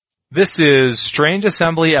This is Strange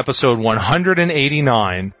Assembly, episode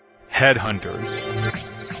 189, Headhunters.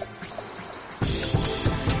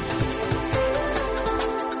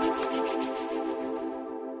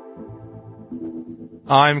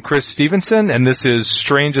 I'm Chris Stevenson, and this is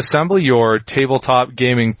Strange Assembly, your tabletop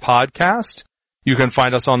gaming podcast. You can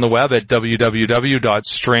find us on the web at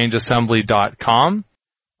www.strangeassembly.com.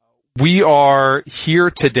 We are here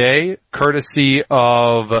today courtesy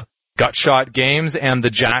of Gutshot Games and the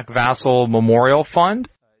Jack Vassell Memorial Fund.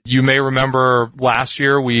 You may remember last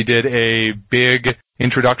year we did a big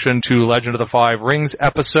introduction to Legend of the Five Rings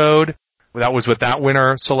episode. That was with that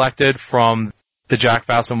winner selected from the Jack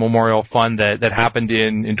Vassell Memorial Fund that happened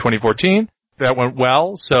in 2014. That went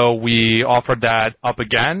well, so we offered that up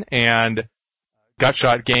again, and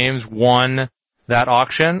Gutshot Games won that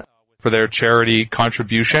auction for their charity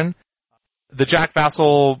contribution. The Jack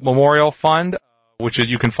Vassell Memorial Fund, which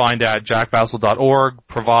you can find at jackvassell.org,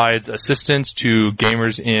 provides assistance to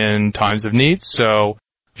gamers in times of need. So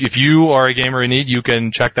if you are a gamer in need, you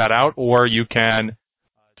can check that out, or you can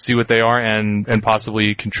see what they are and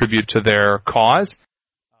possibly contribute to their cause.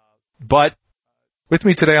 But with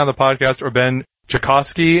me today on the podcast are Ben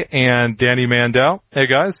Chakosky and Danny Mandel. Hey,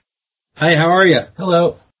 guys. Hi, how are you?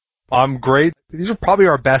 Hello. I'm great. These are probably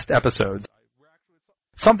our best episodes.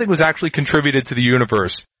 Something was actually contributed to the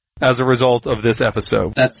universe as a result of this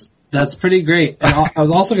episode. That's pretty great. And I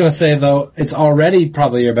was also going to say, though, it's already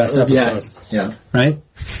probably your best episode. Yes. Yeah. Right?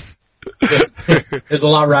 There's a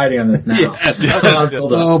lot riding on this now. Yes.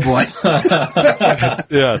 Oh, boy.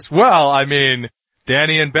 Yes. Well, I mean,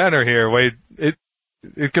 Danny and Ben are here. Wait, it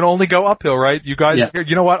can only go uphill, right? You guys,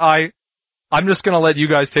 You know what? I'm just going to let you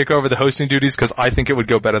guys take over the hosting duties because I think it would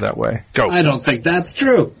go better that way. Go. I don't think that's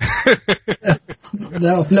true.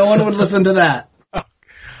 No one would listen to that.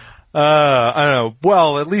 I don't know.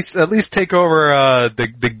 Well, at least take over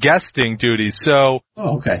the guesting duties. So,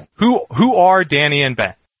 okay. Who are Danny and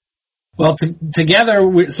Ben? Well, together,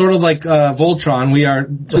 we sort of like Voltron. We are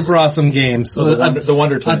Super Awesome Games. So the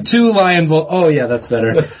Wonder Twins. A two-lion Oh, yeah, that's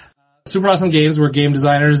better. Super Awesome Games. We're game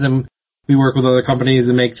designers, and we work with other companies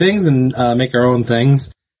and make things and make our own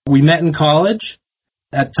things. We met in college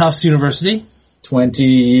at Tufts University. 20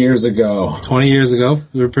 years ago. 20 years ago.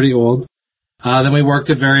 We were pretty old. Then we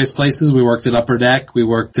worked at various places. We worked at Upper Deck. We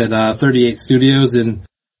worked at 38 Studios in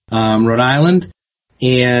Rhode Island.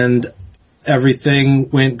 And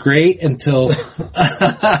everything went great until...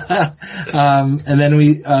 and then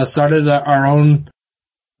we started our own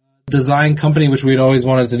design company, which we'd always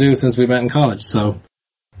wanted to do since we met in college. So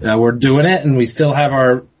we're doing it, and we still have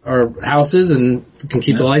our houses and can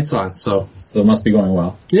keep the lights on. So it must be going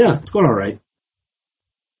well. Yeah, it's going all right.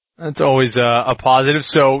 That's always a positive.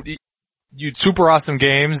 So... You Super Awesome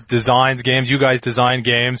Games designs games. You guys design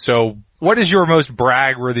games. So, what is your most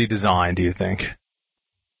brag-worthy design? Do you think?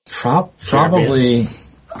 Probably,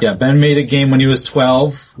 yeah. Ben made a game when he was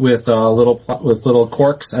 12 with little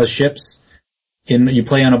corks as ships. You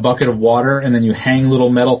play on a bucket of water, and then you hang little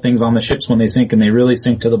metal things on the ships when they sink, and they really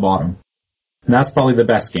sink to the bottom. And that's probably the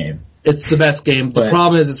best game. It's the best game. The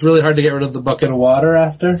problem is it's really hard to get rid of the bucket of water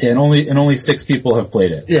after. Yeah, and only 6 people have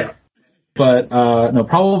played it. Yeah. But, no,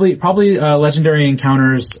 probably, Legendary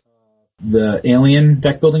Encounters, the Alien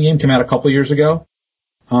deck building game came out a couple years ago.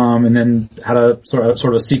 And then had a sort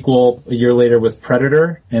of a sequel a year later with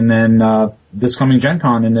Predator. And then, this coming Gen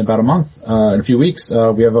Con in about a month, in a few weeks,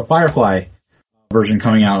 we have a Firefly version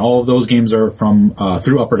coming out. All of those games are from,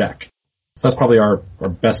 through Upper Deck. So that's probably our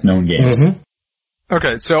best known games. Mm-hmm.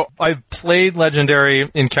 Okay, so I've played Legendary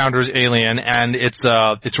Encounters Alien, and it's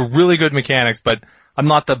really good mechanics, but I'm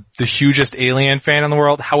not the hugest Alien fan in the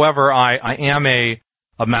world. However, I am a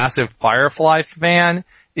massive Firefly fan.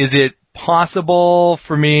 Is it possible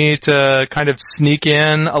for me to kind of sneak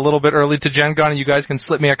in a little bit early to Gen Con and you guys can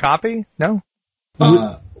slip me a copy? No?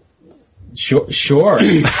 Sure.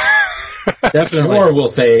 Definitely. Or we'll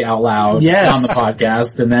say out loud on the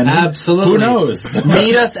podcast, and then absolutely. Who knows?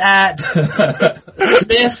 Meet us at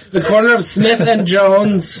the corner of Smith and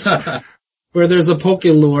Jones, where there's a poke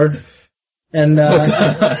lure. And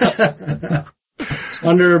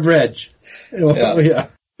under a bridge. Yeah.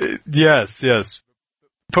 Yes.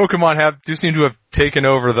 Pokemon do seem to have taken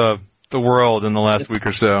over the world in the last week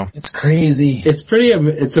or so. It's crazy. It's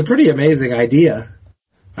a pretty amazing idea,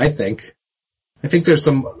 I think. I think there's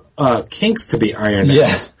some kinks to be ironed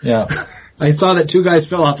out. Yeah. I saw that 2 guys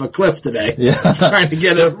fell off a cliff today. Yeah. Trying to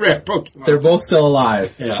get a rare Pokemon. They're both still alive,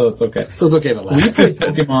 so it's okay. So it's okay to laugh. We played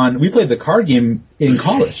Pokemon, we played the card game in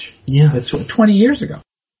college. Yeah. 20 years ago.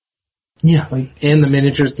 Yeah. And the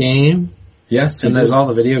miniatures game. Yes. And there's all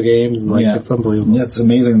the video games. It's unbelievable. Yeah, it's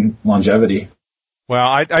amazing longevity. Wow,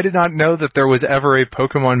 I did not know that there was ever a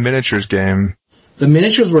Pokemon miniatures game. The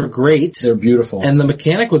miniatures were great. They're beautiful. And the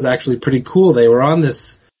mechanic was actually pretty cool. They were on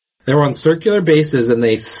circular bases and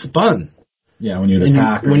they spun. Yeah, when you'd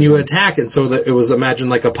attack. When you would attack, and so that it was imagine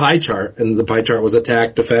like a pie chart, and the pie chart was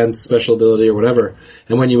attack, defense, special ability, or whatever.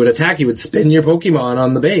 And when you would attack, you would spin your Pokemon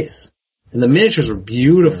on the base. And the miniatures were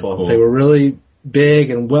beautiful. Cool. They were really big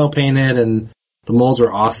and well painted, and the molds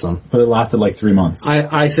were awesome. But it lasted like 3 months.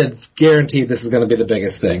 I said, guaranteed this is going to be the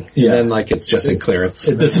biggest thing. Yeah. And then it's just in clearance.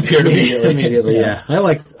 It disappeared immediately. Yeah.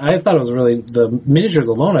 I thought it was really, the miniatures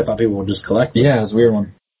alone, I thought people would just collect them. Yeah, it was a weird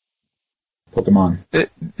one. Pokemon.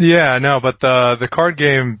 But the card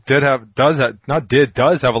game does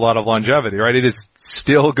have a lot of longevity, right? It is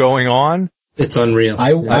still going on. It's unreal.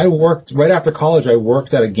 I worked, right after college, I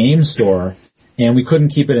worked at a game store, and we couldn't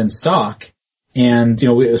keep it in stock. And,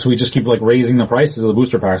 so we just keep raising the prices of the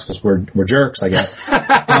booster packs because we're jerks, I guess.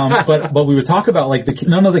 But we would talk about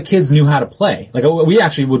none of the kids knew how to play. We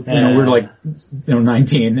actually would, we were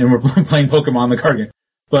 19 and we're playing Pokemon the card game.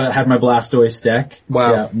 But I had my Blastoise deck.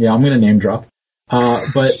 Wow. Yeah, I'm gonna name drop.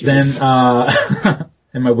 But then,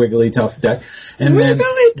 and my Wigglytuff deck. And then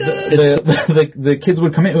the kids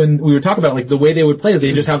would come in and we would talk about the way they would play is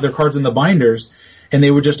they just have their cards in the binders. And they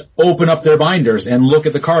would just open up their binders and look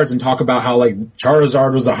at the cards and talk about how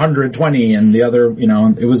Charizard was 120 and the other,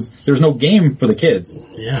 there was no game for the kids.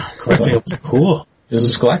 Yeah, collecting was cool. It was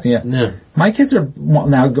just collecting, yeah. Yeah. My kids are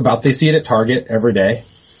now they see it at Target every day.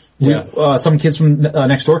 Yeah. Some kids from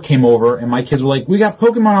next door came over and my kids were like, we got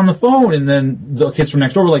Pokemon on the phone. And then the kids from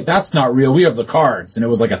next door were like, that's not real. We have the cards. And it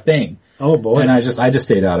was like a thing. Oh boy. And I just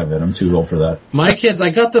stayed out of it. I'm too old for that. My kids,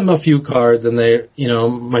 I got them a few cards and they,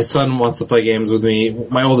 my son wants to play games with me.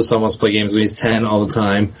 My oldest son wants to play games with me. He's 10 all the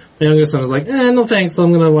time. My youngest son was like, no thanks.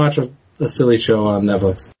 I'm going to watch a silly show on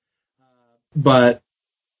Netflix. But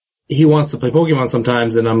he wants to play Pokemon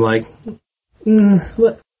sometimes and I'm like,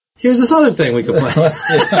 here's this other thing we could play. Let's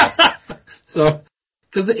see. So,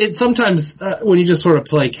 cause it sometimes, when you just sort of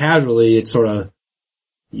play casually, it's sort of,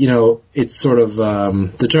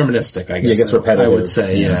 deterministic, I guess. Yeah, it gets repetitive. I would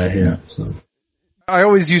say, yeah. So. I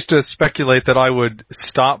always used to speculate that I would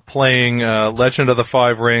stop playing Legend of the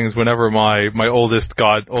Five Rings whenever my oldest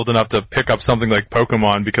got old enough to pick up something like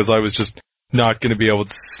Pokemon because I was just not going to be able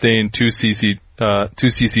to sustain two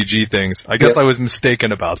CCG things. I guess I was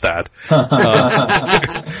mistaken about that.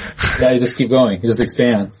 Yeah, you just keep going. It just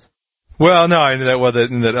expands. Well, no, I knew that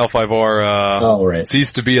L5R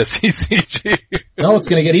ceased to be a CCG. No, it's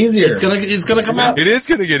going to get easier. It's gonna come out. It is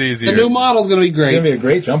going to get easier. The new model's going to be great. It's going to be a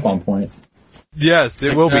great jump-on point. Yes,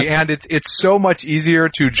 it will be, and it's so much easier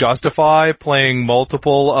to justify playing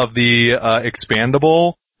multiple of the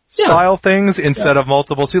expandable style things instead of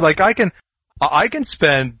multiple. See, I can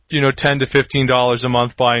spend $10 to $15 a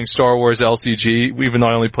month buying Star Wars LCG, even though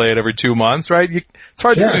I only play it every 2 months, right? It's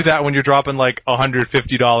hard to do that when you're dropping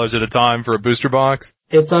 $150 at a time for a booster box.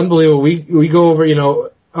 It's unbelievable. We go over,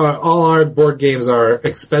 all our board games are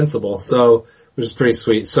expensible, so which is pretty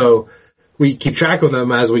sweet. So we keep track of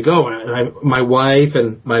them as we go. And my wife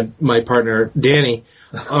and my partner Danny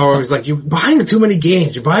are always like, "You're buying too many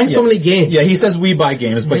games. You're buying so many games." Yeah, he says we buy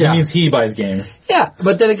games, but he means he buys games. Yeah,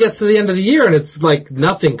 but then it gets to the end of the year and it's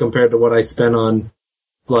nothing compared to what I spent on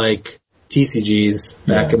TCGs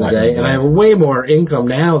back in the day, and I have way more income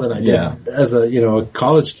now than I did as a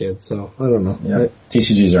college kid. So I don't know. Yeah.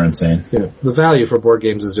 TCGs are insane. Yeah, the value for board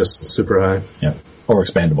games is just super high. Yep, or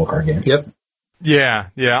expandable card games. Yep. Yeah.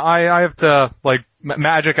 I have to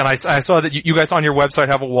Magic, and I saw that you guys on your website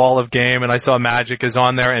have a wall of game, and I saw Magic is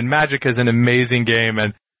on there, and Magic is an amazing game,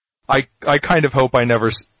 and I kind of hope I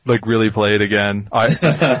never really play it again. I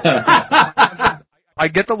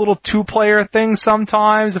get the little 2-player thing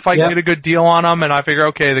sometimes if I can get a good deal on them, and I figure,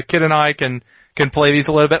 okay, the kid and I can play these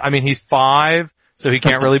a little bit. I mean, he's 5, so he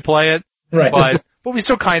can't really play it. Right. But we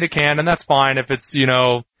still kind of can, and that's fine if it's,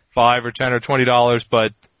 $5 or $10 or $20,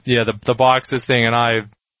 but yeah, the boxes thing, and I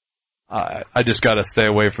just gotta stay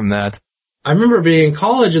away from that. I remember being in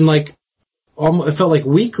college and it felt like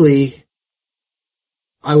weekly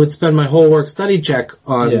I would spend my whole work study check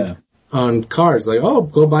on cards.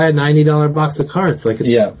 Go buy a $90 box of cards. And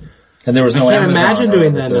there was no I can't Amazon imagine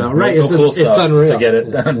doing that now. Right. It's unreal. To get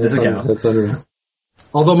it on discount. It's unreal.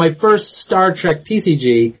 Although my first Star Trek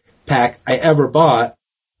TCG pack I ever bought,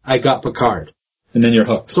 I got Picard. And then you're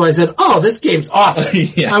hooked. So I said, this game's awesome.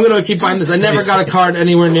 I'm going to keep buying this. I never got a card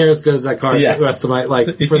anywhere near as good as that card the rest of my,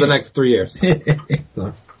 for the next 3 years.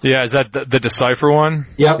 So. Yeah, is that the Decipher one?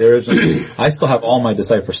 Yep. I still have all my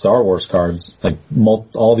Decipher Star Wars cards,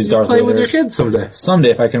 all these Darth Vaders. Play with your kids someday. Someday,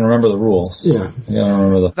 if I can remember the rules. Yeah. I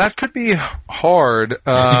remember That could be hard.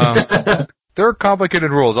 they're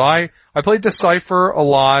complicated rules. I played Decipher a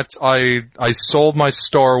lot. I sold my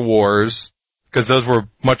Star Wars because those were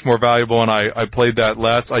much more valuable, and I played that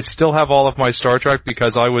less. I still have all of my Star Trek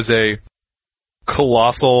because I was a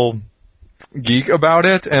colossal geek about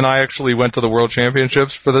it, and I actually went to the World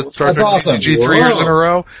Championships for the Star Trek CCG 3 years in a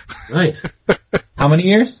row. Nice. How many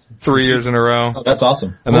years? 3 years in a row. Oh, that's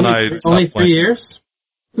awesome. And then Only 3 years?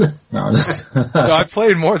 No, I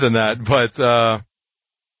played more than that, but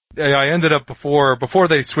I ended up before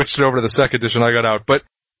they switched it over to the second edition, I got out. But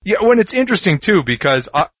yeah, when it's interesting too, because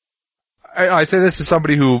I say this as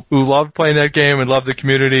somebody who loved playing that game and loved the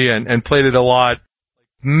community and played it a lot.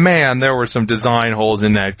 Man, there were some design holes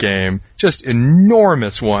in that game. Just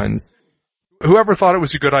enormous ones. Whoever thought it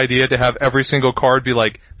was a good idea to have every single card be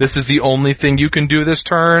like, this is the only thing you can do this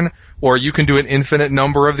turn, or you can do an infinite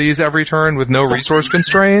number of these every turn with no resource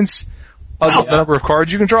constraints, the number of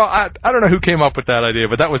cards you can draw. I don't know who came up with that idea,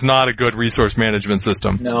 but that was not a good resource management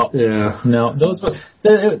system. No. Yeah. No. Those were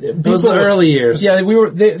the early years. Yeah,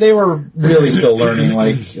 they were really still learning,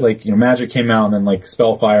 like, Magic came out and then like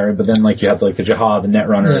Spellfire, but then like you had like the Jihad, the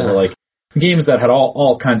Netrunner, or like games that had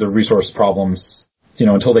all kinds of resource problems,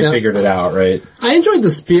 until they figured it out, right? I enjoyed the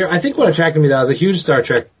Spear. I think what attracted me to that, I was a huge Star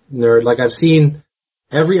Trek nerd. Like, I've seen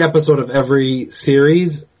every episode of every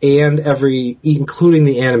series and including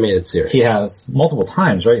the animated series. He has multiple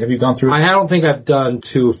times, right? Have you gone through? I don't think I've done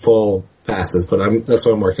 2 full passes, but that's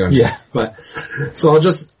what I'm working on. Yeah. But, so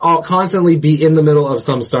I'll constantly be in the middle of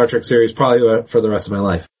some Star Trek series probably for the rest of my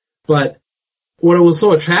life. But what was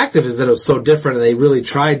so attractive is that it was so different,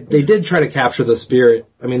 and they did try to capture the spirit.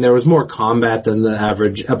 I mean, there was more combat than the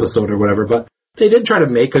average episode or whatever, but they did try to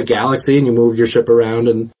make a galaxy and you moved your ship around,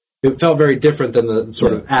 and it felt very different than the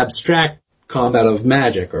sort of abstract combat of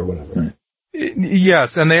Magic or whatever.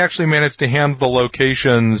 Yes, and they actually managed to handle the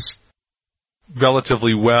locations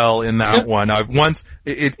relatively well in that one.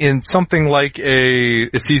 In something like a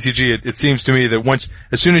CCG, it seems to me that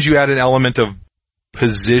as soon as you add an element of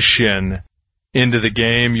position into the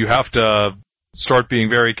game, you have to start being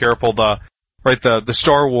very careful. The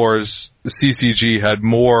Star Wars, the CCG had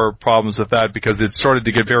more problems with that because it started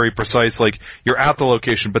to get very precise, like you're at the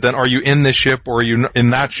location, but then are you in this ship, or are you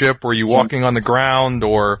in that ship, or are you walking on the ground,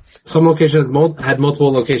 or... Some locations had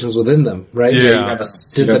multiple locations within them, right? Yeah. You have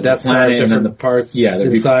the Death Star, different parts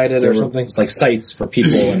inside it or something. Like sites for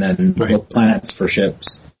people and then planets for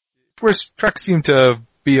ships. Whereas Trek seemed to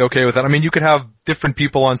be okay with that. I mean, you could have different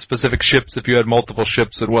people on specific ships if you had multiple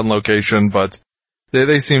ships at one location, but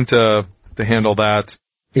they seem to handle that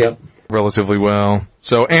relatively well.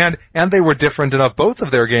 So, and they were different enough, both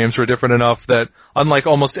of their games were different enough that, unlike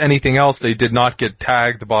almost anything else, they did not get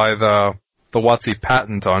tagged by the WotC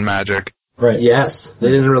patent on Magic. Right, yes. They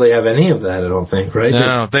didn't really have any of that, I don't think, right?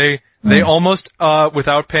 No, they almost,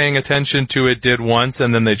 without paying attention to it, did once,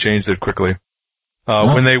 and then they changed it quickly.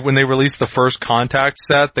 When they released the first Contact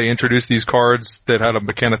set, they introduced these cards that had a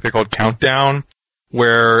mechanic they called Countdown,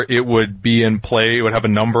 where it would be in play, it would have a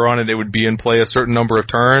number on it, it would be in play a certain number of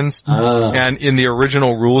turns. And in the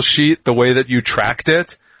original rule sheet, the way that you tracked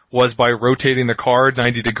it was by rotating the card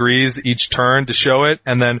 90 degrees each turn to show it,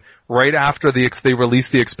 and then right after they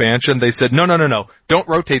released the expansion, they said, no, don't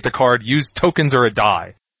rotate the card, use tokens or a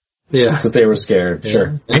die. Yeah. Because they were scared,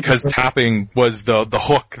 sure. Because tapping was the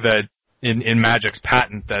hook that, in Magic's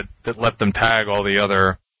patent that let them tag all the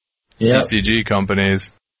other CCG companies.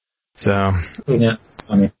 So, yeah, it's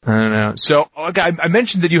funny. I don't know. So, okay, I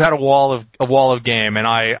mentioned that you had a wall of game, and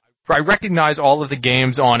I recognize all of the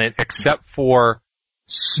games on it except for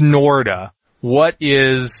Snorda. What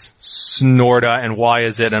is Snorda, and why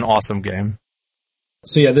is it an awesome game?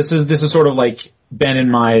 So yeah, this is sort of like Ben and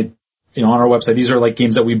my, on our website. These are like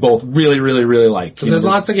games that we both really, really, really like. Because there's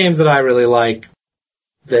lots of games that I really like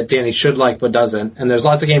that Danny should like but doesn't, and there's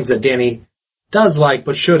lots of games that Danny does like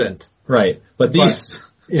but shouldn't. Right, but these.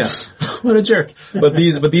 Yeah. What a jerk. But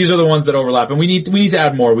these are the ones that overlap, and we need to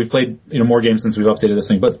add more. We've played, more games since we've updated this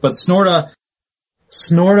thing. But Snorda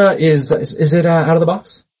is it out of the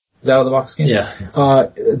box? Is that out of the box game? Yeah.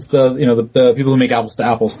 It's the people who make Apples to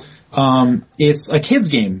Apples. It's a kid's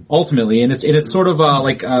game, ultimately, and it's sort of,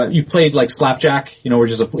 like, you've played like Slapjack, where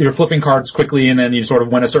you're flipping cards quickly, and then you sort of,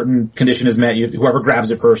 when a certain condition is met, whoever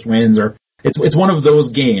grabs it first wins, or it's one of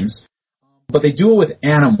those games. But they do it with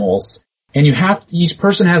animals. And each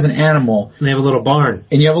person has an animal. And they have a little barn.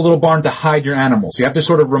 And you have a little barn to hide your animals. So you have to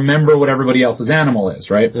sort of remember what everybody else's animal is,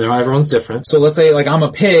 right? Everyone's different. So let's say, like, I'm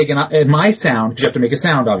a pig, and my sound, because you have to make a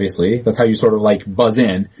sound, obviously. That's how you sort of, like, buzz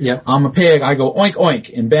in. Yep. I'm a pig, I go oink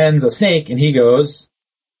oink, and Ben's a snake, and he goes...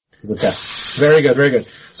 is a test. Very good, very good.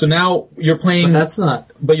 So now you're playing. But that's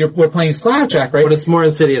not. But we're playing Slapjack, right? But it's more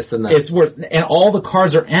insidious than that. It's worth, and all the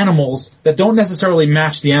cards are animals that don't necessarily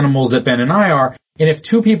match the animals that Ben and I are. And if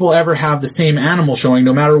two people ever have the same animal showing,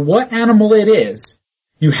 no matter what animal it is,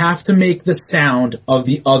 you have to make the sound of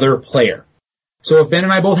the other player. So if Ben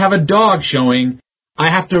and I both have a dog showing, I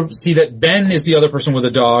have to see that Ben is the other person with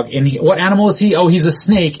a dog, and what animal is he? Oh, he's a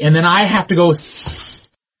snake, and then I have to go.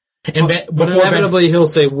 And but inevitably he'll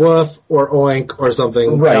say woof or oink or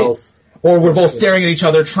something else. Or we're both staring at each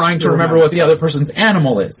other trying to remember what the other person's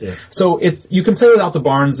animal is. Yeah. So you can play without the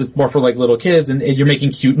barns, it's more for like little kids, and you're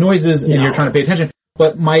making cute noises and you're trying to pay attention.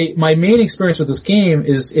 But my main experience with this game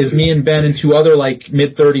is me and Ben and two other like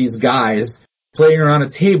mid-30s guys playing around a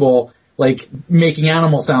table, like making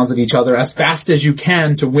animal sounds at each other as fast as you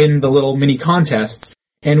can to win the little mini contests.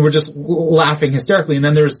 And we're just laughing hysterically. And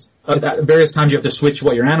then there's various times you have to switch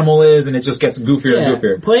what your animal is, and it just gets goofier and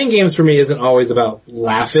goofier. Playing games for me isn't always about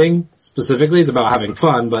laughing specifically. It's about having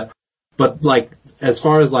fun. But like, as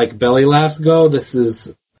far as like belly laughs go, this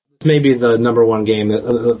is maybe the number one game,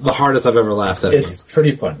 the hardest I've ever laughed at. It's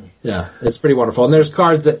pretty funny. Yeah, it's pretty wonderful. And there's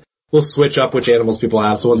cards that will switch up which animals people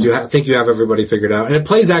have. So once you think you have everybody figured out. And it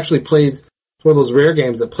plays, it's one of those rare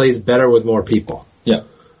games that plays better with more people. Yeah.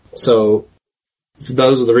 So,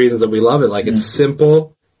 those are the reasons that we love it. Like, it's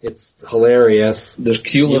simple, it's hilarious. There's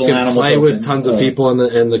cute little animals. You can play with tons of people,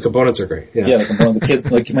 and the components are great. Yeah, the components. The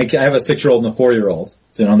kids, like I have a 6-year-old and a 4-year-old.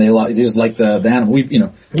 So they just like the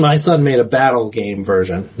animal. My son made a battle game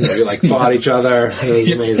version. We like fought each other. It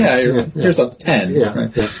was amazing. Your son's 10. Yeah.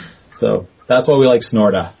 Right? Yeah. So that's why we like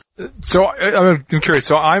Snorda. So I'm curious.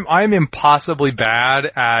 So I'm impossibly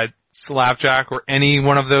bad at Slapjack or any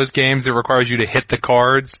one of those games that requires you to hit the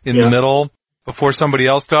cards in the middle before somebody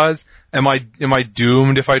else does. Am I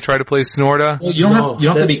doomed if I try to play Snorda? Well, you don't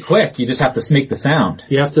have to be quick. You just have to make the sound.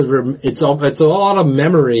 You have to. It's a lot of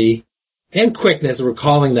memory and quickness,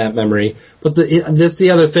 recalling that memory. But that's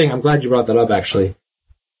the other thing. I'm glad you brought that up. Actually,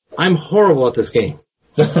 I'm horrible at this game.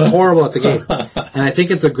 Horrible at the game, and I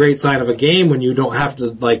think it's a great sign of a game when you don't have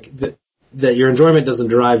to that your enjoyment doesn't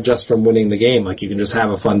derive just from winning the game. Like, you can just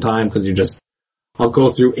have a fun time because I'll go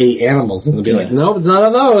through 8 animals and be like, nope, it's none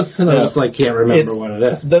of those. And I just can't remember what it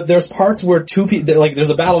is. There's parts where two people, there's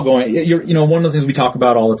a battle going. One of the things we talk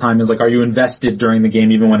about all the time is are you invested during the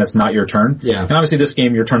game even when it's not your turn? Yeah. And obviously this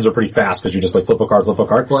game, your turns are pretty fast because you just flip a card.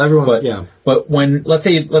 Well, everyone, But when, let's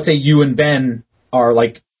say you and Ben are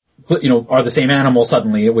are the same animal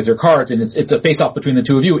suddenly with your cards, and it's a face-off between the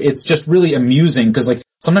two of you. It's just really amusing because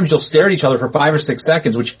sometimes you'll stare at each other for 5 or 6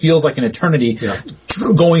 seconds, which feels like an eternity,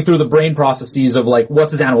 going through the brain processes of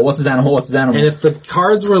what's his animal, what's his animal, what's his animal. And if the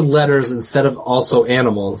cards were letters instead of also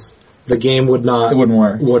animals, the game would not. It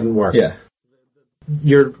wouldn't work. Yeah.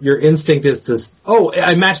 Your instinct is to,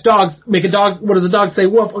 I match dogs, make a dog, what does a dog say?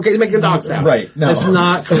 Woof, okay, make a dog sound. Right. No. That's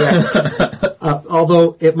not correct.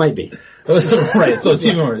 Although it might be. Right, so it's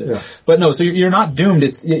even more. Yeah. But no, so you're not doomed.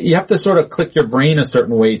 You have to sort of click your brain a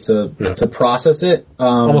certain way to process it.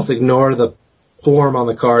 Almost ignore the form on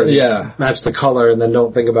the card. And match the color, and then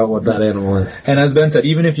don't think about what that animal is. And as Ben said,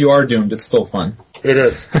 even if you are doomed, it's still fun. It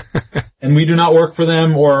is. And we do not work for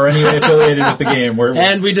them or any way affiliated with the game.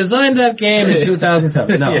 And we designed that game in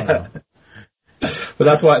 2007. No. But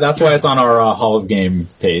that's why it's on our Hall of Game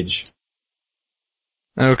page.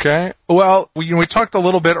 Okay. Well, we talked a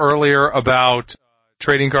little bit earlier about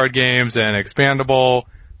trading card games and expandable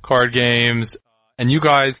card games, and you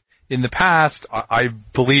guys in the past, I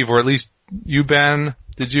believe, or at least you, Ben,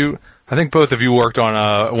 did you? I think both of you worked on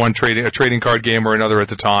a trading card game or another at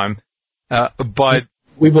the time. But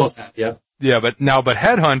we both have, yeah. Yeah, but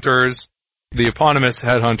Headhunters, the eponymous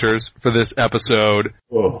Headhunters for this episode,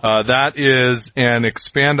 that is an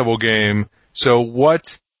expandable game. So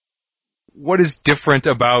what is different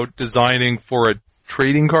about designing for a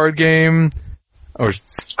trading card game or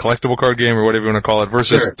collectible card game or whatever you want to call it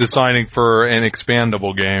versus designing for an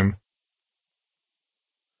expandable game?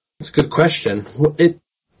 That's a good question.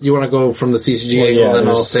 You want to go from the CCG angle, and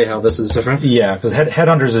I'll say how this is different? Yeah, because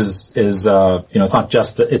Headhunters is it's not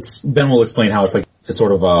just, Ben will explain how it's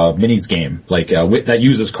sort of a minis game, that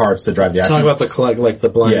uses cards to drive the action. Talk about the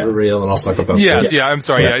blind reel, and I'll talk about I'm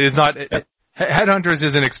sorry, it is not, Headhunters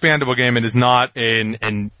is an expandable game, and is not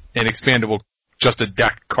an expandable, just a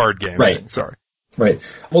deck card game. Right. Sorry. Right.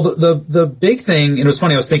 Well, the big thing, and it was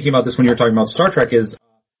funny, I was thinking about this when you were talking about Star Trek, is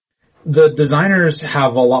the designers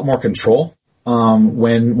have a lot more control.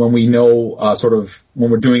 When we know,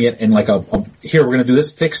 when we're doing it in here, we're going to do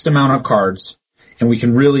this fixed amount of cards, and we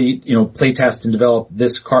can really, play test and develop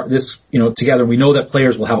this together. We know that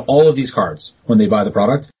players will have all of these cards when they buy the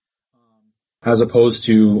product. as opposed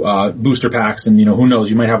to booster packs. And who knows,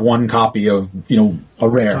 you might have one copy of a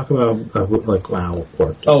rare. Talk about like WoW.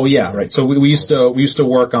 Oh yeah, right. So we used to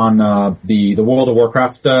work on the World of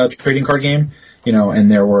Warcraft trading card game,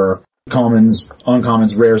 and there were commons,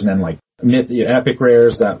 uncommons, rares, and then like epic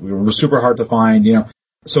rares that were super hard to find.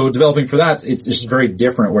 So developing for that, it's just very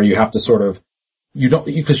different, where you have to sort of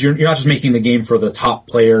because you're not just making the game for the top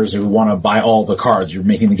players who want to buy all the cards. You're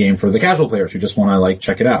making the game for the casual players who just want to like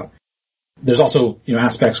check it out. There's also,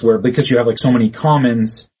 aspects where, because you have like so many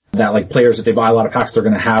commons that like players, if they buy a lot of packs, they're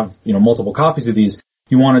going to have, multiple copies of these.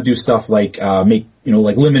 You want to do stuff like, make,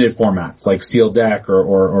 like limited formats, like sealed deck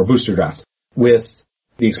or booster draft. With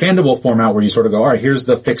the expandable format where you sort of go, all right, here's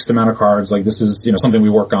the fixed amount of cards. Like this is, something we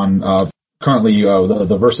work on, currently,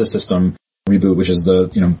 the Versus system reboot, which is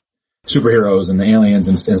the, superheroes and the aliens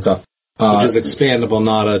and stuff. Which is expandable,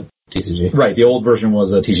 not a TCG. Right. The old version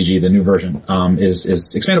was a TCG. The new version, is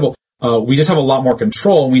expandable. We just have a lot more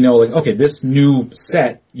control. We know, like, okay, this new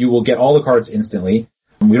set, you will get all the cards instantly.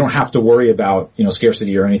 We don't have to worry about,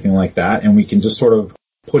 scarcity or anything like that. And we can just sort of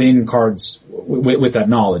put in cards with that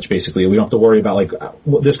knowledge, basically. We don't have to worry about, like,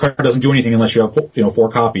 this card doesn't do anything unless you have, 4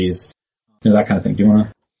 copies. That kind of thing. Do you want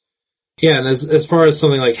to? Yeah, and as far as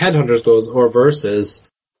something like Headhunters goes, or Versus,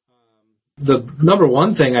 the number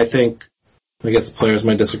one thing I think, I guess the players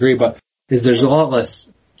might disagree, but is there's a lot less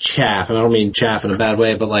chaff, and I don't mean chaff in a bad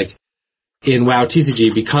way, but like, in WoW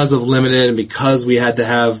TCG, because of limited and because we had to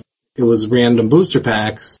have, it was random booster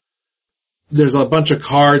packs, there's a bunch of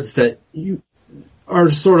cards that are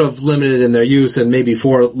sort of limited in their use and maybe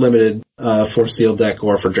for limited, for sealed deck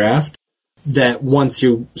or for draft, that once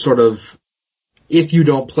you sort of, if you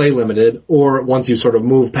don't play limited, or once you sort of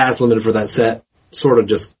move past limited for that set, sort of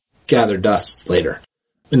just gather dust later.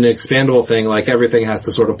 An expandable thing, like everything has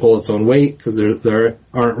to sort of pull its own weight because there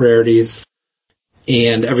aren't rarities,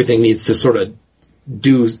 and everything needs to sort of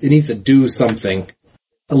do something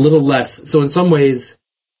a little less. So in some ways,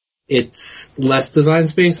 it's less design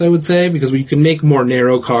space, I would say, because we can make more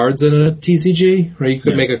narrow cards in a TCG, right? You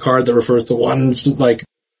could make a card that refers to one, like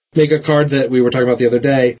make a card that we were talking about the other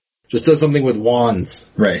day, just does something with wands.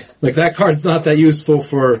 Right. Like that card's not that useful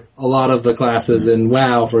for a lot of the classes in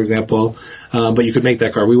WoW, for example, but you could make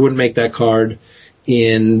that card. We wouldn't make that card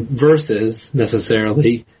in Versus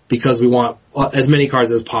necessarily because we want as many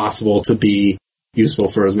cards as possible to be useful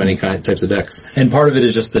for as many types of decks. And part of it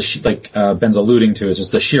is just like Ben's alluding to, is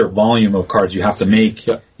just the sheer volume of cards you have to make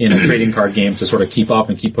in a trading card game to sort of keep up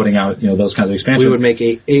and keep putting out, those kinds of expansions. We would make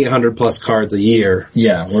 800 plus cards a year.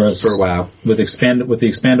 Yeah, whereas for WoW. With the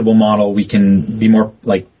expandable model, we can be more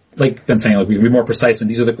like Ben's saying, like we can be more precise, and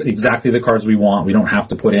these are exactly the cards we want. We don't have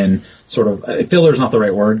to put in sort of filler is not the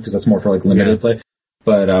right word because that's more for like limited play.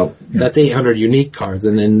 But that's 800 unique cards,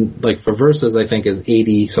 and then like for Versus, I think is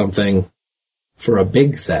 80 something. For a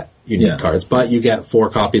big set, unique cards, but you get 4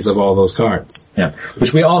 copies of all those cards. Yeah,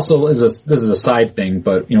 which we also this is a side thing,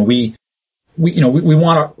 but we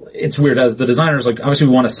want to. It's weird as the designers, like obviously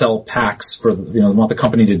we want to sell packs for we want the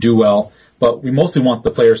company to do well, but we mostly want the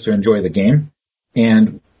players to enjoy the game,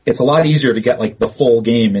 and it's a lot easier to get like the full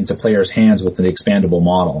game into players' hands with the expandable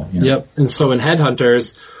model. Yep, and so in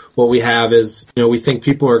Headhunters, what we have is we think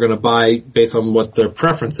people are going to buy based on what their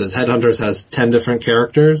preference is. Headhunters has 10 different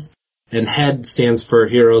characters. And Head stands for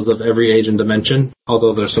heroes of every age and dimension,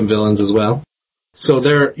 although there's some villains as well. So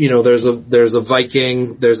there's a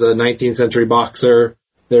Viking, there's a 19th century boxer,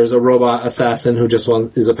 there's a robot assassin who just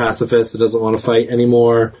is a pacifist who doesn't want to fight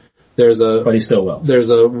anymore. But he still will. There's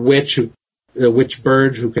a witch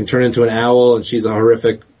bird who can turn into an owl, and she's a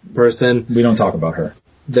horrific person. We don't talk about her.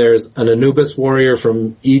 There's an Anubis warrior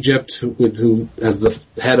from Egypt who has the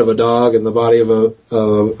head of a dog and the body of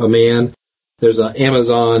a man. There's an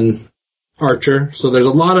Amazon archer. So there's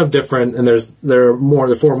a lot of different, and there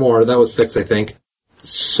are 4 more. That was 6, I think.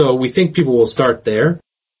 So we think people will start there,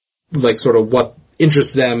 like sort of what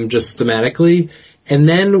interests them just thematically. And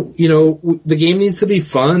then, the game needs to be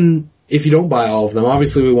fun if you don't buy all of them.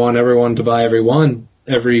 Obviously we want everyone to buy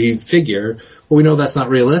every figure, but we know that's not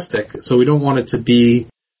realistic. So we don't want it to be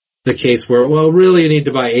the case where, well, really you need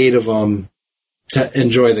to buy 8 of them to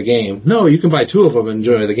enjoy the game. No, you can buy 2 of them and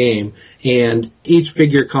enjoy the game. And each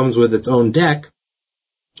figure comes with its own deck,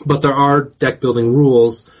 but there are deck building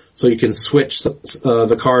rules, so you can switch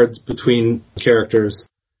the cards between characters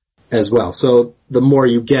as well. So the more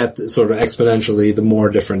you get, sort of exponentially, the more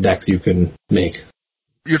different decks you can make.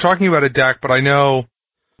 You're talking about a deck, but I know,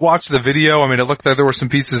 watch the video, I mean, it looked like there were some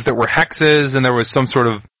pieces that were hexes, and there was some sort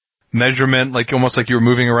of measurement, like almost like you were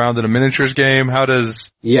moving around in a miniatures game. How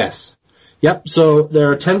does... Yes. Yep, so there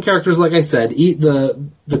are 10 characters, like I said.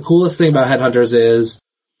 The coolest thing about Headhunters is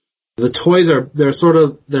The toys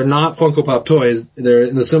they're not Funko Pop toys. They're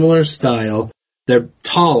in a similar style. They're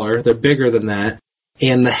taller, they're bigger than that.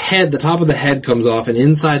 And the top of the head comes off, and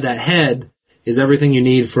inside that head is everything you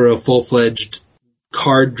need for a full-fledged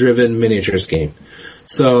card-driven miniatures game.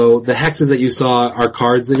 So the hexes that you saw are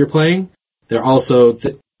cards that you're playing. They're also,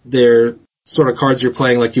 they're sort of cards you're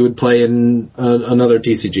playing like you would play in another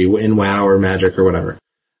TCG, in WoW or Magic or whatever.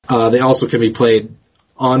 They also can be played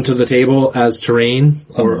onto the table as terrain,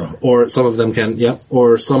 or some of them can,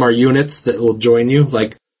 or some are units that will join you.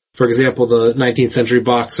 Like, for example, the 19th century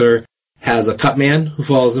boxer has a cut man who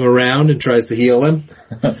follows him around and tries to heal him.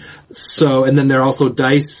 And then there are also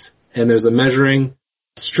dice, and there's a measuring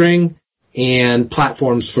string, and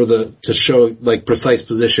platforms to show, like, precise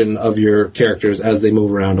position of your characters as they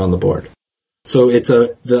move around on the board. So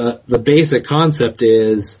the basic concept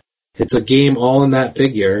is, it's a game all in that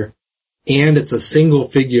figure, and it's a single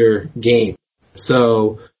figure game.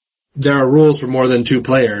 So there are rules for more than 2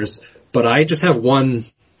 players, but I just have one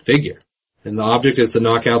figure, and the object is to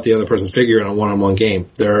knock out the other person's figure in a one-on-one game.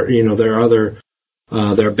 There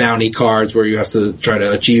are bounty cards where you have to try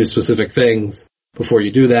to achieve specific things before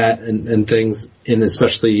you do that, and things,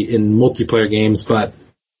 especially in multiplayer games. But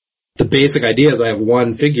the basic idea is I have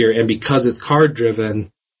one figure, and because it's card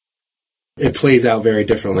driven, it plays out very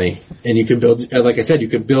differently. And you can build, like I said, you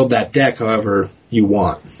can build that deck however you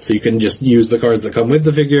want. So you can just use the cards that come with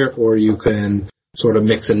the figure, or you can sort of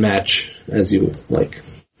mix and match as you like.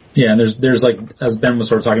 Yeah, and there's like, as Ben was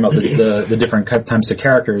sort of talking about the different types of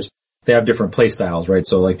characters, they have different play styles, right?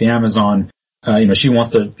 So like the Amazon, she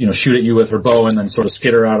wants to, shoot at you with her bow and then sort of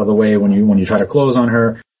skitter out of the way when you try to close on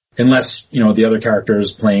her. Unless, the other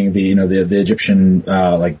characters playing the Egyptian,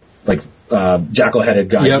 jackal-headed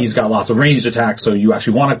guy, yep. He's got lots of ranged attacks, so you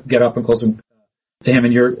actually want to get up and close to him,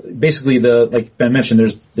 and you're basically like Ben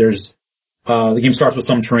mentioned, there's the game starts with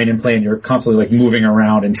some terrain in play, and you're constantly like moving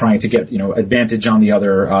around and trying to get, advantage on the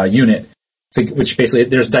other, unit. Which basically,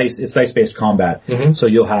 it's dice-based combat. Mm-hmm. So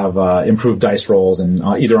you'll have, improved dice rolls, and,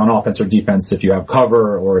 either on offense or defense if you have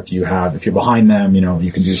cover, or if you're behind them,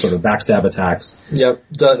 you can do sort of backstab attacks. Yep.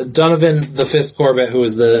 Donovan the Fist Corbett, who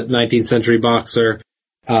is the 19th century boxer,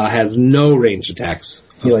 has no ranged attacks,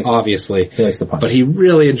 obviously. He likes to punch. But he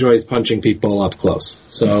really enjoys punching people up close.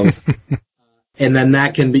 So, and then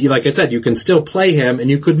that can be, like I said, you can still play him, and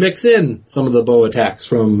you could mix in some of the bow attacks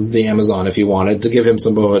from the Amazon if you wanted to give him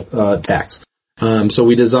some bow attacks. So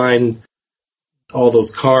we design all those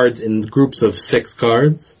cards in groups of 6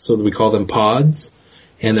 cards, so that we call them pods.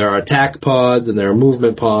 And there are attack pods, and there are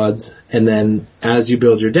movement pods. And then as you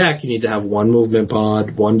build your deck, you need to have 1 movement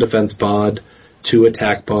pod, 1 defense pod, 2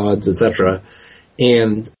 attack pods, etc.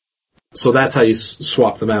 And so that's how you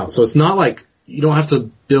swap them out. So it's not like you don't have to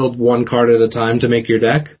build 1 card at a time to make your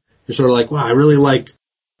deck. You're sort of like, wow, I really like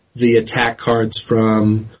the attack cards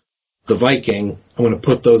from the Viking. I'm going to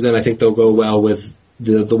put those in. I think they'll go well with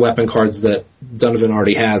the weapon cards that Donovan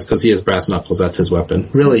already has, because he has brass knuckles. That's his weapon.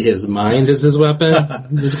 Really, his mind is his weapon.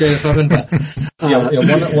 This guy's weapon. But,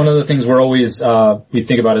 one of the things we're always we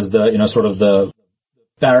think about is the sort of the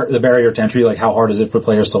barrier to entry. Like, how hard is it for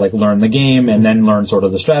players to like learn the game and then learn sort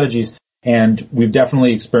of the strategies? And we've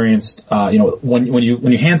definitely experienced, when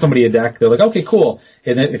you hand somebody a deck, they're like, okay, cool.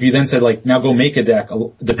 And then if you then said, like, now go make a deck,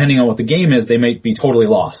 depending on what the game is, they might be totally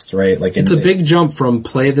lost, right? Like, it's a big jump from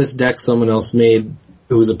play this deck someone else made,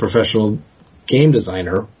 who's a professional game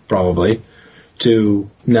designer, probably, to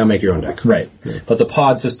now make your own deck. Right. Yeah. But the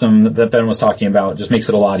pod system that Ben was talking about just makes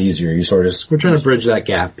it a lot easier. You sort of we're trying to bridge that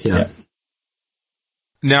gap. Yeah.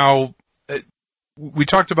 Now, we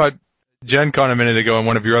talked about Gen Con a minute ago, and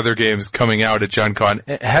one of your other games coming out at Gen Con.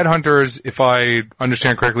 Headhunters, if I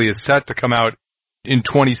understand correctly, is set to come out in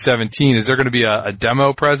 2017. Is there going to be a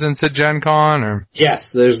demo presence at Gen Con? Or?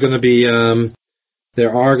 Yes, there's going to be,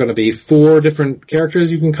 there are going to be 4 different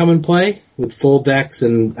characters you can come and play with full decks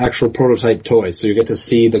and actual prototype toys. So you get to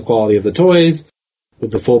see the quality of the toys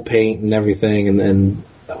with the full paint and everything, and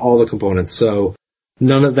all the components. So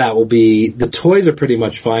none of that will be, the toys are pretty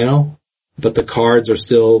much final. But the cards are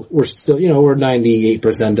we're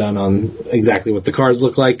 98% done on exactly what the cards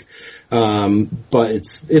look like. But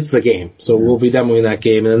it's the game. So we'll be demoing that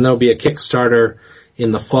game, and then there'll be a Kickstarter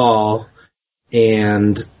in the fall,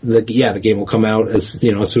 and the game will come out as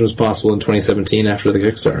soon as possible in 2017 after the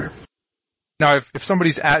Kickstarter. Now, if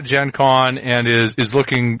somebody's at Gen Con and is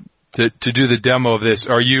looking to do the demo of this,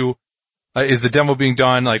 is the demo being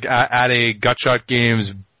done like at a Gutshot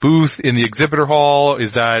Games booth in the exhibitor hall?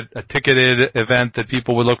 Is that a ticketed event that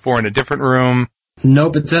people would look for in a different room?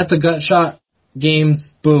 Nope, it's at the Gutshot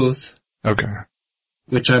Games booth. Okay.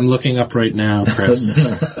 which I'm looking up right now,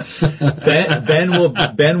 Chris. Ben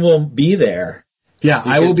will be there. Yeah,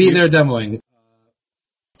 I will be there demoing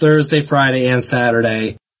Thursday, Friday, and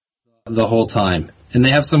Saturday the whole time. And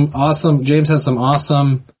they have James has some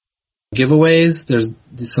awesome giveaways. There's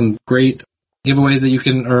some great giveaways that you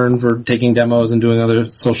can earn for taking demos and doing other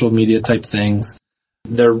social media type things.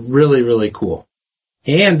 They're really, really cool.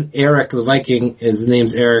 And Eric the Viking, his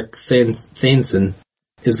name's Eric Thainson,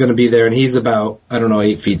 is going to be there, and he's about,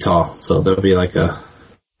 8 feet tall. So there'll be like a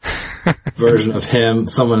version of him,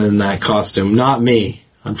 someone in that costume. Not me.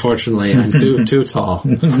 Unfortunately, I'm too tall.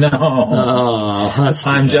 No. Oh,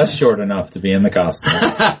 I'm just short enough to be in the costume.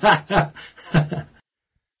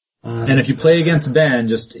 And if you play against Ben,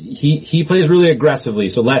 he plays really aggressively,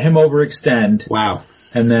 so let him overextend. Wow.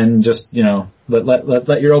 And then just,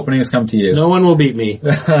 let your openings come to you. No one will beat me.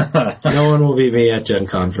 No one will beat me at Gen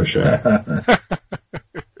Con for sure.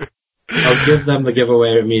 I'll give them the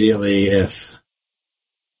giveaway immediately if...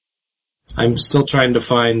 I'm still trying to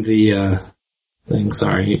find the thing.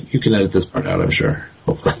 Sorry, you can edit this part out, I'm sure.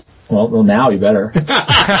 Hopefully. Well, now you better.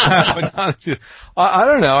 I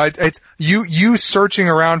don't know. It's you searching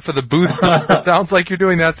around for the booth. It sounds like you're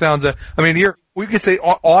doing that. We could say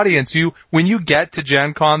audience. When you get to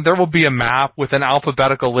Gen Con, there will be a map with an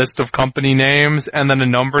alphabetical list of company names and then a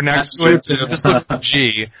number next to it. Just look for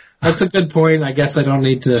G. That's a good point. I guess I don't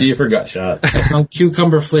need to. G for gut shot.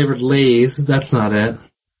 Cucumber flavored Lay's. That's not it.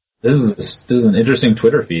 This is an interesting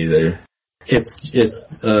Twitter feed there.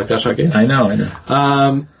 It's Gut Shot Games. I know.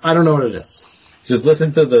 I don't know what it is. Just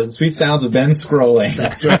listen to the sweet sounds of Ben scrolling.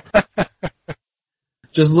 That's right.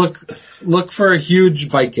 Just look for a huge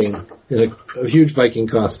Viking in a huge Viking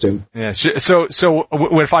costume. Yeah. So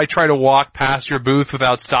if I try to walk past your booth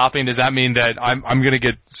without stopping, does that mean that I'm going to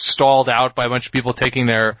get stalled out by a bunch of people taking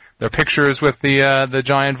their pictures with the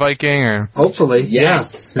giant Viking? Or hopefully,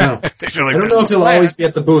 yes. Yeah. I don't know if he'll always be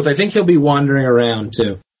at the booth. I think he'll be wandering around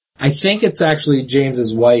too. I think it's actually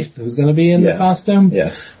James's wife who's going to be in the costume.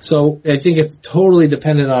 Yes. So I think it's totally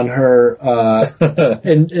dependent on her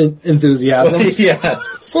enthusiasm.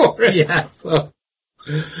 Yes. For it. Yeah. So.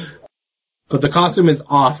 But the costume is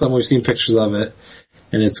awesome. We've seen pictures of it,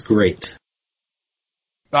 and it's great.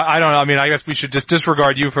 I don't know. I mean, I guess we should just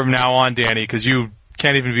disregard you from now on, Danny, because you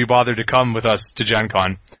can't even be bothered to come with us to Gen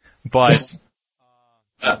Con. But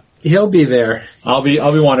he'll be there. I'll be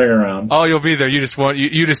wandering around. Oh, you'll be there. You just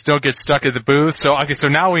don't get stuck at the booth. So so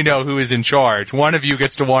now we know who is in charge. One of you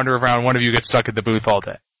gets to wander around. One of you gets stuck at the booth all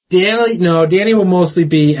day. Danny will mostly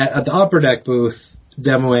be at the Upper Deck booth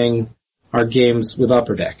demoing our games with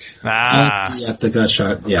Upper Deck. At the Gut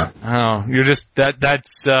Shot, yeah. Oh, you're just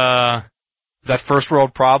that's that first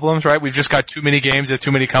world problems, right? We've just got too many games at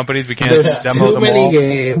too many companies. We can't demo them all. Too many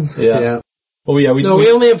games. Yeah. Oh yeah, we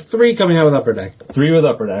only have 3 coming out with Upper Deck. 3 with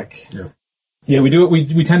Upper Deck. Yeah. Yeah, we do it.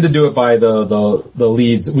 We tend to do it by the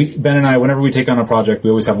leads. Ben and I, whenever we take on a project, we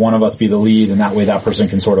always have one of us be the lead, and that way that person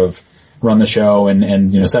can sort of run the show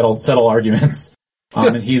and settle arguments.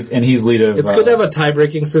 And he's lead of. It's good to have a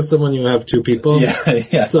tie-breaking system when you have 2 people.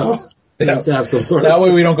 Yeah. So you have to have some sort that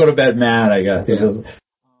way we don't go to bed mad, I guess. Yeah.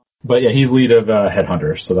 But yeah, he's lead of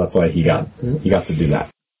Headhunters, so that's why he got to do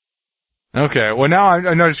that. Okay. Well, now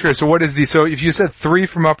I'm not just curious. So what is so if you said 3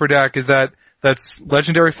 from Upper Deck, that's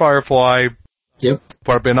Legendary Firefly? Yep.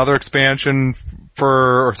 Probably another expansion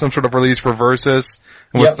or some sort of release for Versus.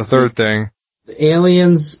 And what's the third thing? The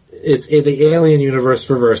Aliens. It's the Alien universe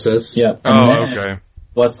for Versus. Yep. Okay.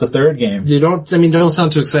 What's the third game? Don't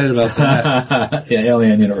sound too excited about that. Yeah,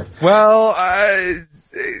 Alien universe. Well,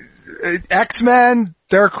 X-Men,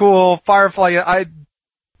 they're cool. Firefly,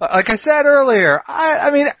 like I said earlier,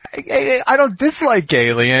 I don't dislike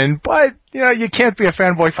Alien, but, you can't be a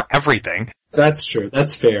fanboy for everything. That's true.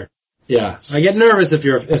 That's fair. Yeah. I get nervous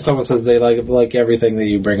if someone says they like everything that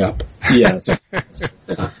you bring up. Yeah. That's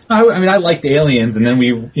right. I liked Aliens, and then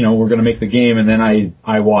we're gonna make the game, and then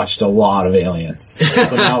I watched a lot of Aliens.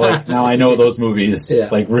 So now I know those movies,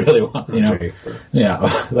 really well, Yeah,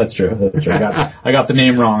 that's true. I got the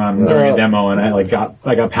name wrong on during a demo, and I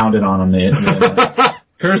got pounded on the internet.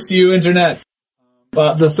 Curse you, internet.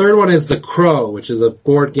 But the third one is The Crow, which is a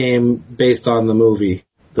board game based on the movie,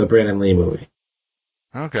 the Brandon Lee movie.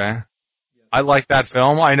 Okay. I like that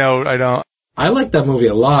film. I don't. I liked that movie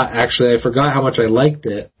a lot, actually. I forgot how much I liked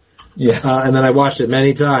it. Yes. And then I watched it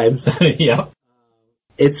many times. Yeah.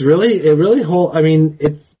 You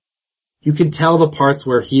can tell the parts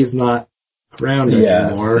where he's not around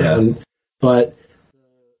anymore. Yes. But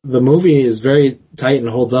the movie is very tight and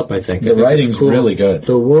holds up, I think. The writing's cool. Really good.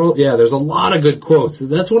 The world, there's a lot of good quotes.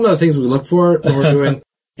 That's one of the things we look for when we're doing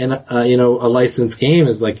a licensed game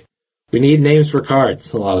is like, we need names for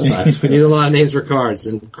cards a lot of times. We need a lot of names for cards,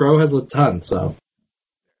 and Crow has a ton, so.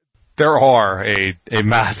 There are a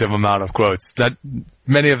massive amount of quotes that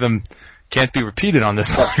many of them can't be repeated on this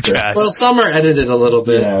podcast. Well, some are edited a little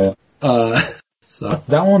bit. Yeah. So.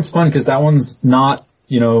 That one's fun because that one's not,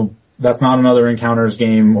 that's not another Encounters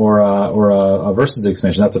game or a Versus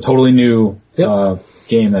expansion. That's a totally new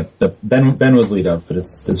game that Ben was lead of, but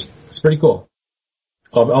it's pretty cool.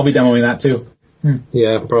 So I'll be demoing that too.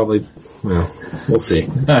 Yeah, probably. Well, we'll see.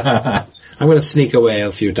 I'm going to sneak away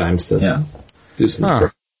a few times to do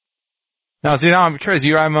some. Now, see, now I'm curious.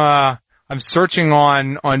 I'm searching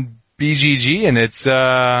on BGG and it's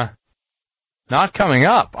not coming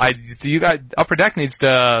up. You got Upper Deck needs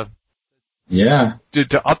to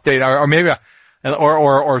update or maybe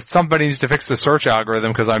or somebody needs to fix the search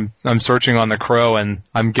algorithm because I'm searching on the Crow and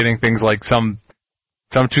I'm getting things like some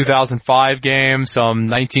 2005 game, some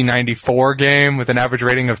 1994 game with an average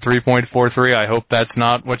rating of 3.43. I hope that's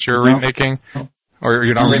not what you're remaking, or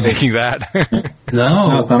you're not remaking that.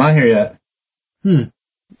 No, it's not on here yet. I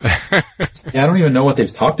don't even know what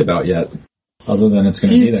they've talked about yet, other than it's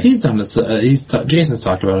going to be there. He's done this. Jason's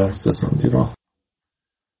talked about it to some people.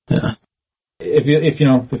 Yeah. If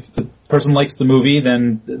the person likes the movie,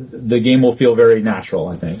 then the game will feel very natural,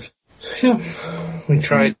 I think. Yeah. We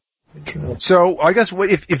tried. So I guess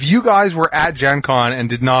if you guys were at Gen Con and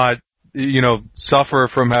did not, suffer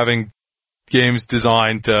from having games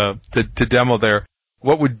designed to demo there,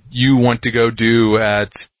 what would you want to go do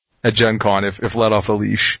at Gen Con if let off a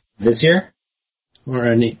leash? This year? Or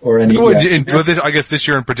any. I guess this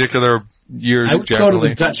year in particular, I would generally. go to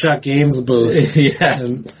the Gutshot Games booth.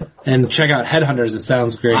 Yes. And check out Headhunters. It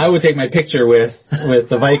sounds great. I would take my picture with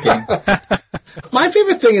the Viking. My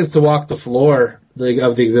favorite thing is to walk the floor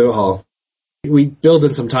of the exhibit hall. We build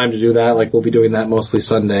in some time to do that. Like we'll be doing that mostly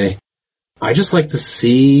Sunday. I just like to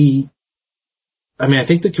see. I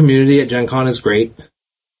think the community at Gen Con is great.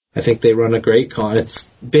 I think they run a great con. It's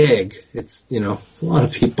big. It's a lot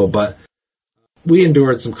of people, but we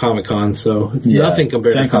endured some Comic-Con, so it's nothing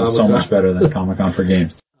compared to Comic-Con. Gen Con's so much better than Comic-Con for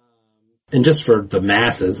games. And just for the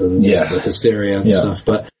masses and just the hysteria and stuff.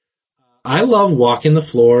 But I love walking the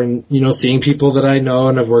floor and, seeing people that I know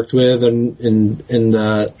and have worked with and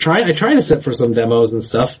I try to sit for some demos and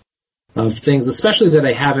stuff of things, especially that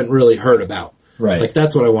I haven't really heard about. Right. Like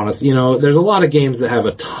that's what I want to see. There's a lot of games that have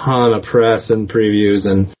a ton of press and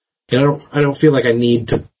previews and I don't feel like I need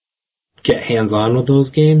to get hands-on with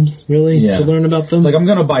those games, really, to learn about them. Like, I'm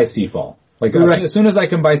gonna buy Seafall. Like, as soon as I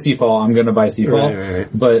can buy Seafall, I'm gonna buy Seafall. Right.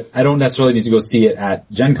 But I don't necessarily need to go see it at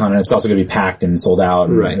Gen Con, and it's also gonna be packed and sold out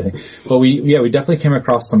and everything. But we definitely came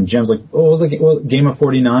across some gems, like, Game of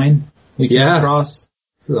 49 we came across.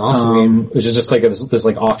 It was an awesome game. Which is just like this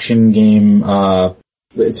like auction game,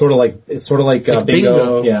 it's sort of like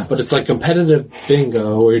bingo. Yeah. But it's like competitive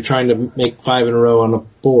bingo where you're trying to make 5 in a row on a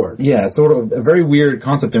board. Yeah, it's sort of a very weird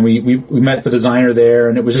concept, and we met the designer there,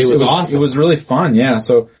 and it was awesome. It was really fun. Yeah,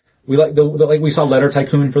 so we we saw Letter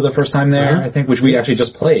Tycoon for the first time there, I think, which we actually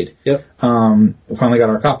just played. Yep. We finally got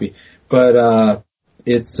our copy, but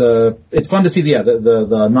it's fun to see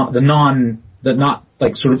the not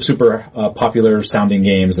like sort of super popular sounding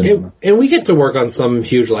games, and we get to work on some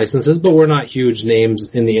huge licenses, but we're not huge names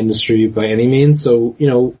in the industry by any means. So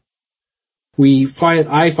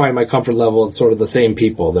I find my comfort level at sort of the same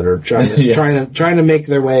people that are trying to make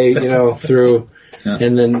their way through.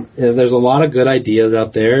 And then there's a lot of good ideas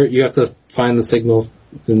out there. You have to find the signal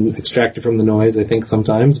and extract it from the noise, I think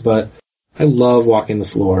sometimes, but I love walking the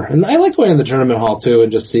floor, and I like going in the tournament hall too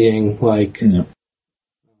and just seeing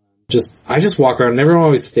I just walk around and everyone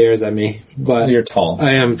always stares at me, but you're tall.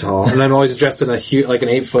 I am tall, and I'm always dressed in a like an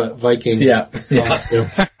 8-foot Viking. costume.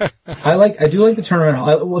 I do like the tournament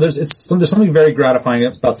hall. Well, there's something very gratifying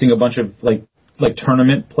about seeing a bunch of like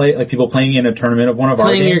tournament play, like people playing in a tournament of one of our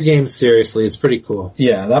games. Playing your games seriously, it's pretty cool.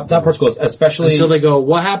 Yeah, that part's cool, especially until they go,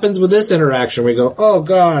 what happens with this interaction? We go, oh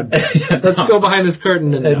god, let's go behind this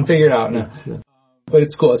curtain and figure it out. No. But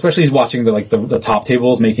it's cool, especially watching the top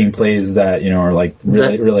tables making plays that, are like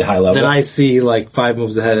really high level. Then I see like 5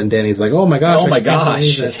 moves ahead and Danny's like, oh my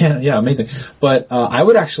gosh. Yeah, amazing. But, I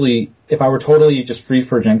would actually, if I were totally just free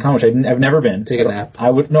for Gen Con, which I've never been. Take a nap. I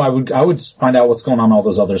would find out what's going on in all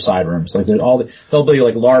those other side rooms. Like they'll be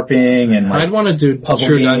like LARPing and like. I'd want to do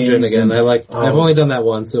True Dungeon again. I've only done that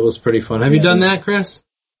once. It was pretty fun. Have you done that, Chris?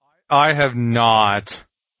 I have not.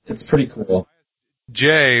 It's pretty cool.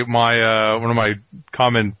 Jay, my one of my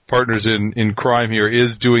common partners in crime here,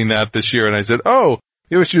 is doing that this year, and I said, "Oh,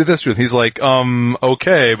 you should do this with." He's like,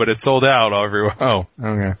 okay, but it's sold out everywhere." Oh,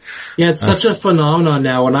 okay. Yeah, it's such a phenomenon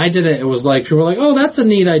now. When I did it, it was like people were like, "Oh, that's a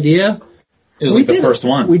neat idea," It was the first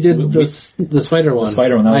one. We did the spider one. The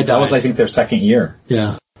spider one. That was, I think, their second year.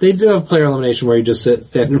 Yeah. They do have player elimination where you just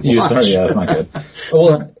stand and watch. Yeah, that's not good.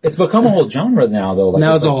 Well, it's become a whole genre now, though.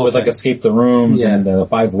 Now it's a whole with thing. Escape the Rooms and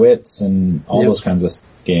Five Wits and all those kinds of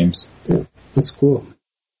games. That's cool.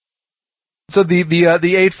 So the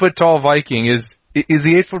 8-foot tall Viking is the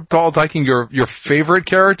 8-foot tall Viking your favorite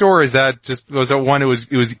character, or was that one it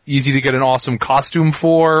was easy to get an awesome costume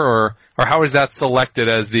for, or how is that selected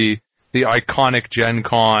as the iconic Gen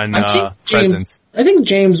Con presence? I think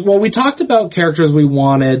James, well, we talked about characters we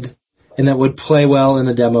wanted and that would play well in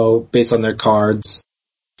a demo based on their cards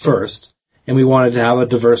first. And we wanted to have a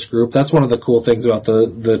diverse group. That's one of the cool things about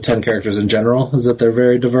the 10 characters in general, is that they're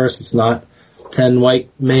very diverse. It's not 10 white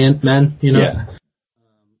men, you know? Yeah.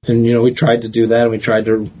 And, we tried to do that, and we tried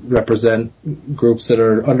to represent groups that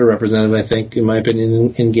are underrepresented, I think, in my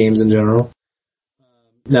opinion, in games in general.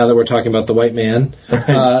 Now that we're talking about the white man,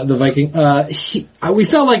 the Viking, we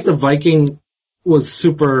felt like the Viking was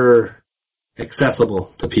super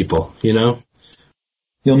accessible to people, You'll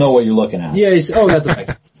know what you're looking at. Yeah, that's a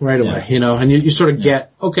Viking, right away, and you sort of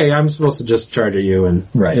get, okay, I'm supposed to just charge at you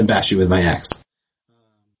and bash you with my axe.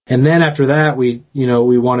 And then after that, we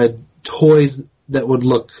wanted toys that would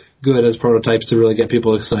look good as prototypes to really get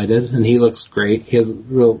people excited, and he looks great. He has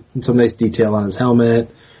some nice detail on his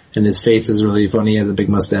helmet. And his face is really funny. He has a big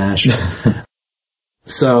mustache.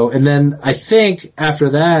 And then I think after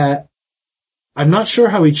that, I'm not sure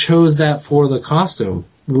how he chose that for the costume.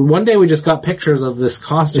 One day we just got pictures of this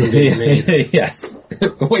costume being made. Yes.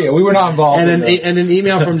 We were not involved. And an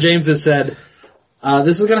email from James that said,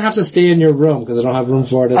 this is going to have to stay in your room because I don't have room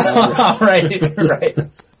for it. Right.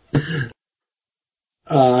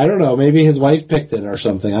 I don't know. Maybe his wife picked it or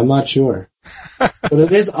something. I'm not sure. But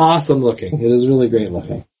it is awesome looking. It is really great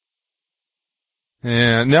looking.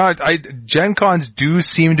 Yeah, no, Gen Cons do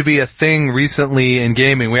seem to be a thing recently in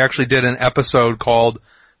gaming. We actually did an episode called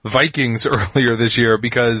Vikings earlier this year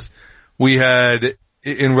because we had,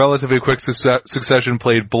 in relatively quick succession,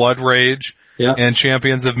 played Blood Rage and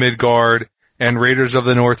Champions of Midgard and Raiders of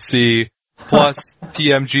the North Sea, plus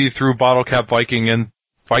TMG threw Bottle Cap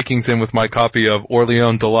Vikings in with my copy of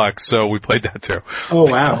Orleans Deluxe, so we played that too. Oh,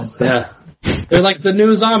 wow. Yeah. They're like the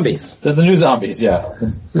new zombies. They're the new zombies, yeah.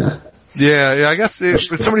 Yeah, I guess if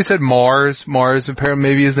somebody said Mars apparently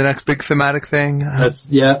maybe is the next big thematic thing. That's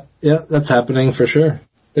happening for sure.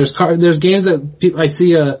 There's games that I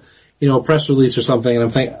see a press release or something and I'm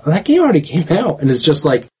thinking, that game already came out and it's just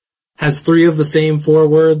like has 3 of the same 4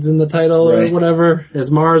 words in the title or whatever,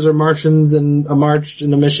 as Mars or Martians and a march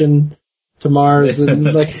and a mission to Mars and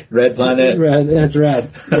like Red Planet. Red, and it's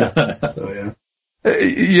red. Yeah. So yeah.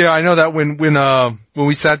 Yeah, I know that when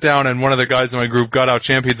we sat down and one of the guys in my group got out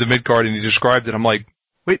Champions of Midgard and he described it, I'm like,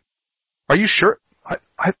 wait, are you sure?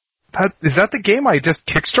 Is that the game I just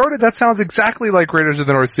kickstarted? That sounds exactly like Raiders of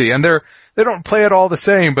the North Sea. And they don't play it all the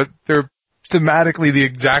same, but they're thematically the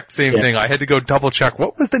exact same thing. I had to go double check.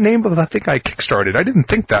 What was the name of the thing I kickstarted? I didn't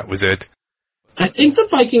think that was it. I think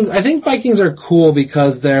Vikings are cool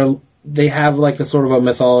because they have like a sort of a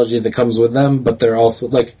mythology that comes with them, but they're also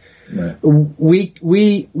like, right.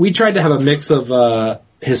 We tried to have a mix of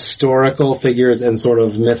historical figures and sort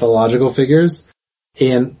of mythological figures,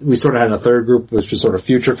 and we sort of had a third group which was sort of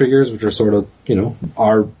future figures, which are sort of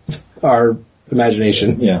our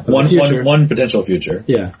imagination. Yeah, one potential future.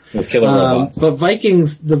 Yeah, with killer robots. But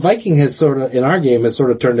the Viking has sort of in our game has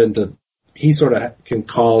sort of turned into he sort of can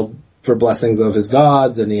call for blessings of his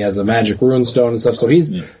gods, and he has a magic runestone and stuff. So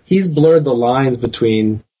he's blurred the lines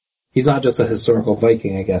between. He's not just a historical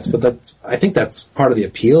Viking, I guess, but I think that's part of the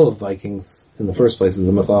appeal of Vikings in the first place is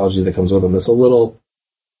the mythology that comes with them. It's a little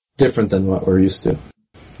different than what we're used to.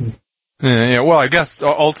 Yeah, well, I guess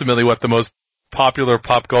ultimately what the most popular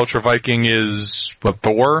pop culture Viking is,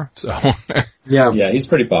 Thor? So. Yeah, he's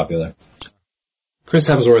pretty popular. Chris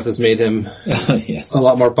Hemsworth has made him a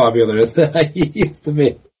lot more popular than he used to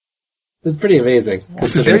be. It's pretty amazing.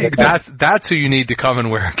 That's who you need to come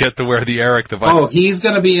and get to wear the Eric the Viking. Oh, he's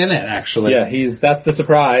gonna be in it, actually. Yeah, that's the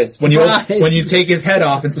surprise. When you take his head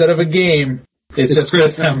off instead of a game, it's just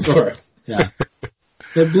Chris Hemsworth. Yeah.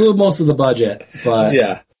 They blew most of the budget, but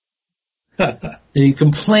yeah. And he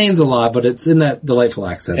complains a lot, but it's in that delightful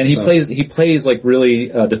accent. And he plays like really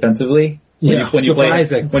defensively. When you play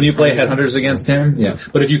Headhunters against him. Yeah.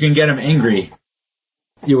 But if you can get him angry,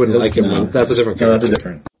 you wouldn't like him. No. That's a different character. No, that's a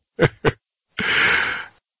different.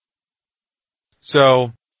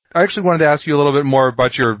 So, I actually wanted to ask you a little bit more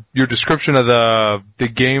about your description of the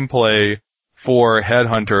gameplay for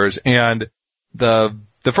Headhunters and the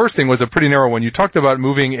the first thing was a pretty narrow one. You talked about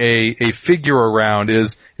moving a figure around.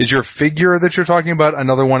 Is your figure that you're talking about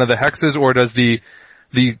another one of the hexes, or does the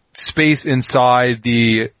space inside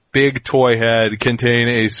the big toy head contain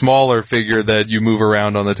a smaller figure that you move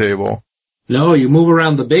around on the table? No, you move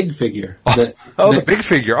around the big figure. The big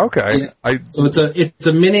figure. Okay. Yeah. So it's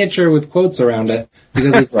a miniature with quotes around it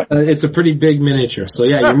because it's a pretty big miniature. So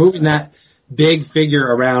yeah, you're moving that big figure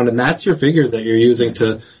around, and that's your figure that you're using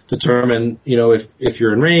to determine, if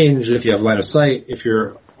you're in range, if you have line of sight, if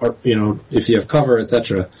you have cover,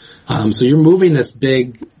 etc. So you're moving this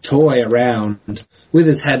big toy around with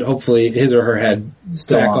his head, hopefully his or her head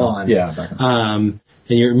back on. Yeah. Back on.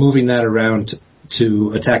 And you're moving that around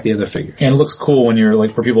to attack the other figure. And it looks cool when you're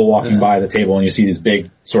for people walking by the table and you see these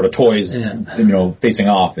big sort of toys, facing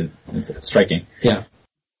off, and it's striking. Yeah.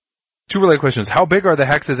 Two related questions. How big are the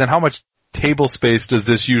hexes, and how much table space does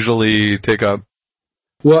this usually take up?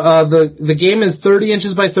 Well, the game is 30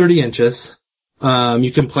 inches by 30 inches.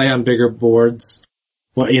 You can play on bigger boards.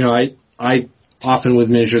 Well, I often with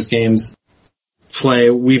miniatures games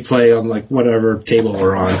we play on whatever table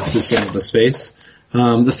we're on to sort of the space.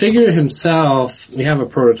 The figure himself, we have a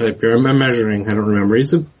prototype here. I'm measuring, I don't remember.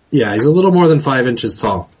 He's a little more than 5 inches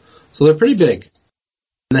tall. So they're pretty big.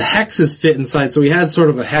 And the hexes fit inside, so he has sort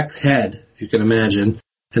of a hex head, if you can imagine.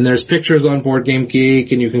 And there's pictures on Board Game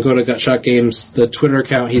Geek, and you can go to Gutshot Games, the Twitter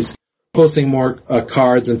account. He's posting more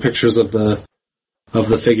cards and pictures of the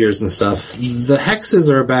figures and stuff. The hexes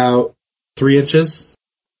are about 3 inches.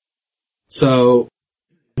 So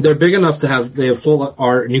they're big enough they have full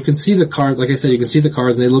art, and you can see the cards. Like I said, you can see the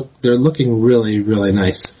cards. They're looking really, really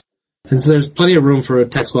nice. And so there's plenty of room for a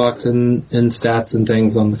text box and stats and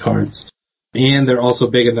things on the cards. And they're also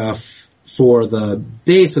big enough for the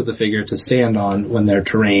base of the figure to stand on when they're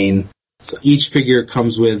terrain. So each figure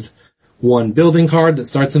comes with one building card that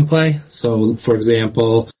starts in play. So, for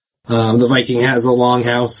example, the Viking has a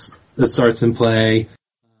longhouse that starts in play.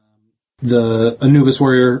 The Anubis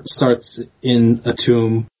warrior starts in a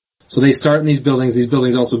tomb. So they start in these buildings. These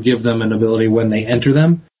buildings also give them an ability when they enter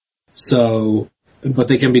them. So, but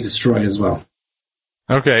they can be destroyed as well.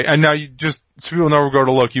 Okay, and now so people know where to go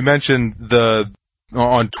to look. You mentioned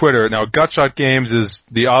on Twitter. Now, Gutshot Games is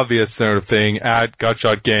the obvious sort of thing at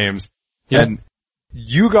Gutshot Games. Yep. And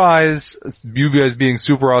you guys being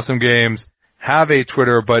Super Awesome Games, have a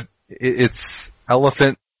Twitter, but it's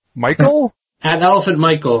Elephant Michael? At Elephant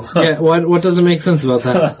Michael. Yeah, what doesn't make sense about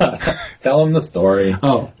that? Tell him the story.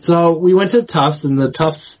 Oh, so we went to Tufts, and the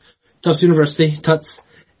Tufts University, Tuts,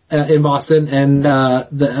 in Boston, and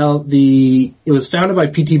it was founded by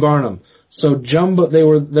P.T. Barnum. So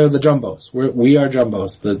they're the Jumbos. We are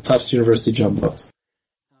Jumbos, the Tufts University Jumbos.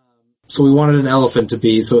 So we wanted an elephant to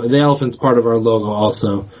be, so the elephant's part of our logo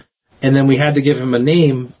also. And then we had to give him a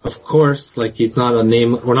name, of course, he's not a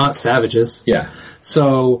name, we're not savages. Yeah.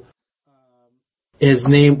 So, his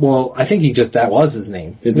name, I think that was his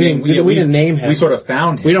name. We didn't name him. We sort of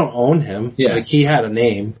found him. We don't own him. Yes. He had a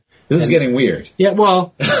name. This is getting weird. Yeah,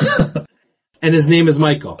 and his name is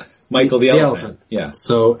Michael. Michael the elephant. Yeah.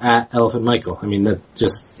 So at Elephant Michael. I mean, it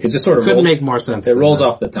just sort of couldn't make more sense. It rolls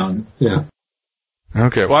off the tongue. Yeah.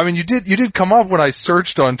 Okay. Well, I mean, you did come up when I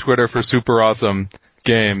searched on Twitter for Super Awesome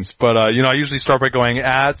Games, but I usually start by going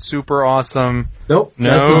at Super Awesome. Nope.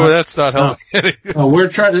 No, that's not helping. Oh, we're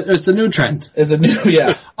trying. It's a new trend. It's a new,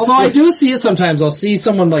 yeah. Although I do see it sometimes. I'll see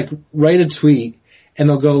someone write a tweet, and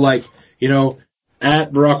they'll go at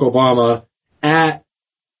Barack Obama, at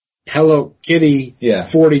Hello Kitty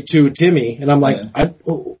 42 Timmy, and I'm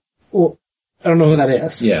I don't know who that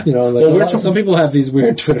is. Yeah. Some people have these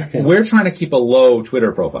weird Twitter handles. We're trying to keep a low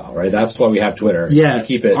Twitter profile, right? That's why we have Twitter. Yeah. To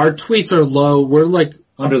keep it. Our tweets are low. We're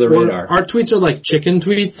under the radar. Our tweets are chicken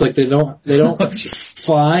tweets. They don't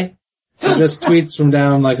fly. They're just tweets from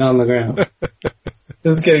down on the ground.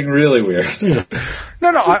 This is getting really weird. No,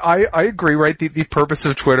 I agree, right? The purpose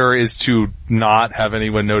of Twitter is to not have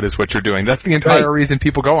anyone notice what you're doing. That's the entire reason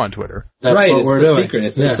people go on Twitter. That's right, what it's we're the doing. Secret.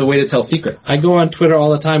 It's a way to tell secrets. I go on Twitter all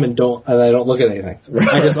the time and I don't look at anything. Right.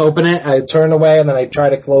 I just open it, I turn away, and then I try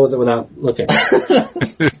to close it without looking.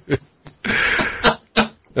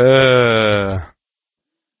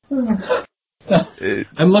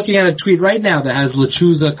 I'm looking at a tweet right now that has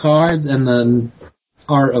Lechuza cards and then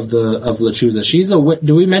art of Lechuza. She's a witch.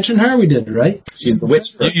 Do we mention her? We did, right? She's the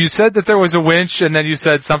witch. You said that there was a winch, and then you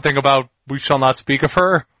said something about we shall not speak of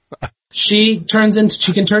her. She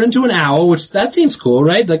can turn into an owl, which that seems cool,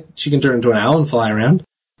 right? She can turn into an owl and fly around.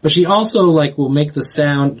 But she also will make the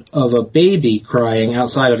sound of a baby crying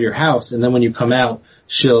outside of your house, and then when you come out,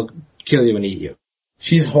 she'll kill you and eat you.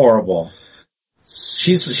 She's horrible.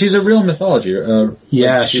 She's a real mythology.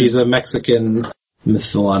 She's a Mexican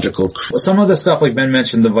mythological. Some of the stuff, like Ben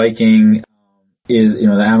mentioned, the Viking is,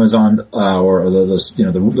 the Amazon, or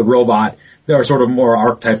the robot. There are sort of more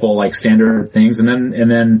archetypal, like standard things. And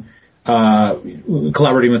then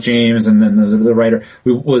collaborating with James and then the writer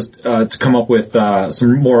was to come up with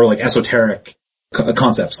some more like esoteric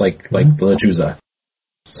concepts like the Lechuza.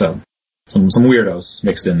 So some weirdos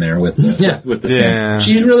mixed in there with the standard.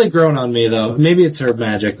 She's really grown on me though. Maybe it's her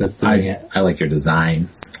magic that's doing it. I like your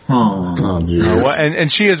designs.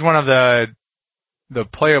 And she is one of the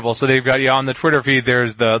playable. So they've got on the Twitter feed.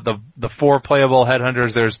 There's the 4 playable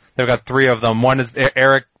headhunters. They've got 3 of them. One is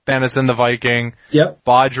Eric Bennison, the Viking. Yep.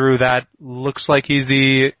 Badru, that looks like he's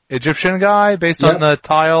the Egyptian guy based on the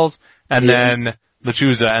tiles. And then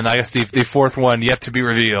Lechuza, and I guess the 4th one yet to be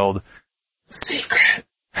revealed. Secret.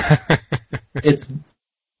 It's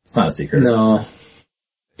not a secret. No.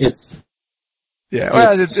 It's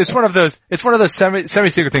it's one of those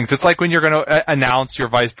semi-secret things. It's like when you're going to announce your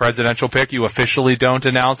vice presidential pick, you officially don't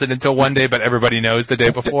announce it until one day, but everybody knows the day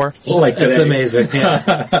before. Like today. It's amazing.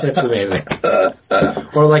 Yeah. It's amazing.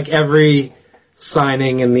 Or like every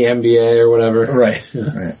signing in the NBA or whatever. Right.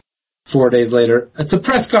 4 days later, it's a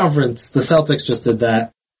press conference. The Celtics just did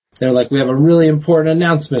that. They're like, we have a really important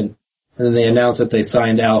announcement. And then they announced that they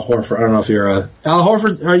signed Al Horford. I don't know if you're Al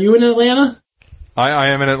Horford, are you in Atlanta? I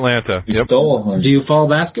am in Atlanta. You stole one. Do you follow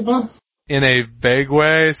basketball? In a vague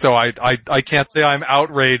way, so I can't say I'm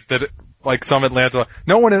outraged that like some Atlanta.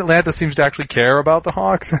 No one in Atlanta seems to actually care about the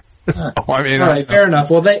Hawks. So, I mean, all right, fair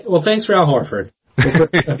enough. Well, thanks for Al Horford.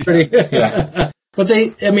 But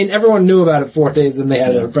everyone knew about it 4 days, and they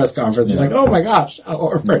had a press conference. Like, oh my gosh, Al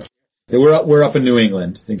Horford. Yeah, we're up in New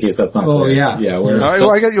England, in case that's not clear. Oh yeah,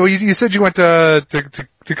 you said you went to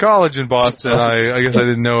college in Boston. I guess I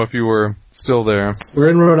didn't know if you were still there. We're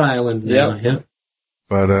in Rhode Island now. Yep.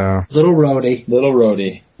 But Little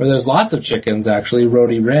Rhodey, where there's lots of chickens actually.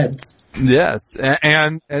 Rhodey Reds. Yes,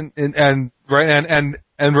 and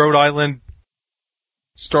Rhode Island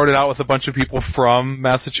started out with a bunch of people from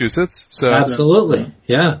Massachusetts. So absolutely,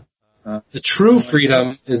 yeah. The true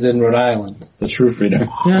freedom is in Rhode Island. The true freedom.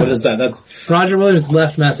 Yeah. What is that? That's Roger Williams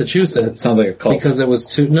left Massachusetts. Sounds like a cult. Because it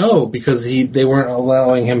was because they weren't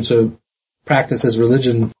allowing him to practice his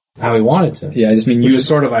religion how he wanted to. Yeah, I just mean which is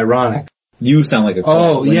sort of ironic. You sound like a cult.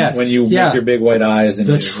 Oh, yes. When you make your big white eyes and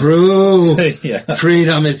the true yeah.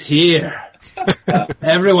 freedom is here.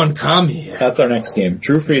 Everyone come here. That's our next game.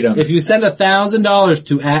 True freedom. If you send $1,000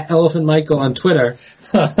 to @ElephantMichael on Twitter,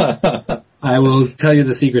 I will tell you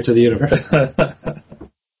the secret to the universe.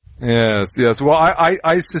 Yes. Well,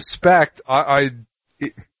 I suspect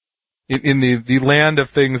in the land of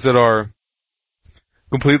things that are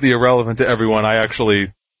completely irrelevant to everyone, I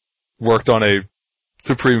actually worked on a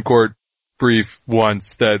Supreme Court brief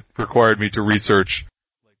once that required me to research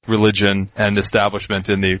religion and establishment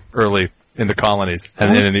in the colonies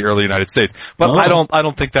and in the early United States. But I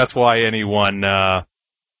don't think that's why anyone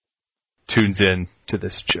tunes in to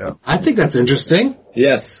this show. I think that's interesting.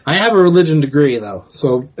 Yes. I have a religion degree though,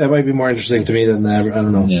 so that might be more interesting to me than I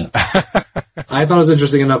don't know. Yeah. I thought it was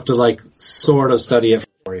interesting enough to sort of study it for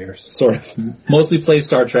 4 years. Sort of. Mostly play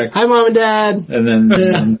Star Trek. Hi, Mom and Dad. And then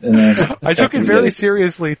I took it very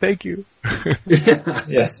seriously. Thank you.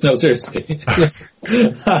 Yes. No, seriously.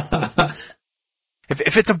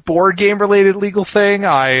 If it's a board game related legal thing,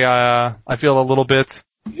 I feel a little bit.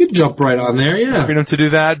 You can jump right on there, yeah. Freedom to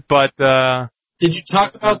do that, but did you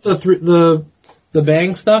talk about the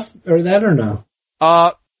Bang stuff or that or no?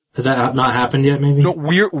 Has that not happened yet? Maybe. No,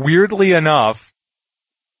 weirdly enough,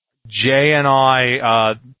 Jay and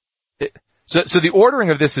I. So the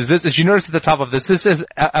ordering of this is this. As you notice at the top of this is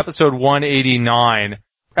episode 189.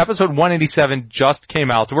 Episode 187 just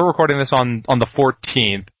came out, so we're recording this on the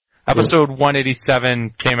 14th. Episode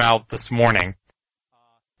 187 came out this morning.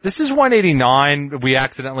 This is 189. We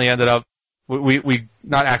accidentally ended up, we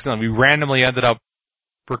randomly ended up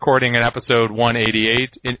recording an episode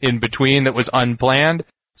 188 in between that was unplanned.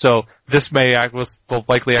 So this will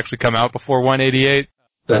likely actually come out before 188.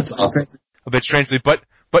 That's awesome. A bit strangely, but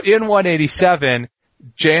in 187,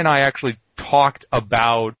 Jay and I actually talked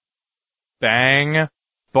about Bang,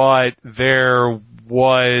 but there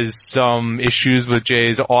was some issues with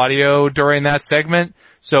Jay's audio during that segment,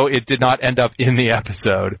 so it did not end up in the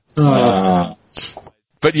episode.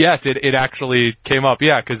 But yes, it actually came up,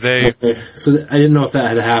 yeah, because they... Okay. So I didn't know if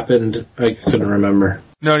that had happened. I couldn't remember.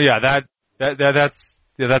 No, yeah,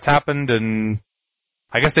 that's happened, and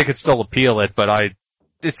I guess they could still appeal it, but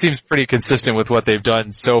it seems pretty consistent with what they've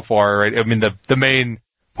done so far, right? I mean, the main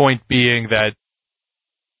point being that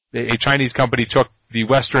a Chinese company took the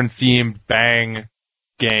Western-themed Bang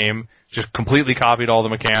game, just completely copied all the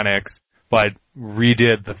mechanics, but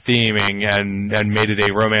redid the theming and made it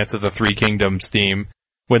a Romance of the Three Kingdoms theme.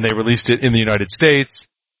 When they released it in the United States,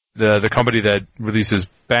 the company that releases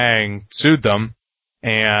Bang sued them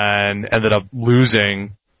and ended up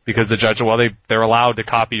losing because the judge said, well, they're allowed to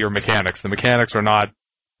copy your mechanics. The mechanics are not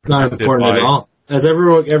important at all. As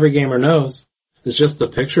every gamer knows, it's just the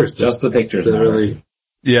pictures. Just the pictures. Really.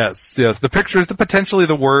 Yes. The pictures, potentially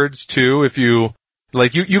the words too. If you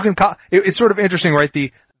you can. It's sort of interesting, right?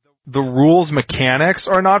 The rules mechanics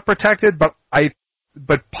are not protected, but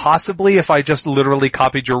possibly if I just literally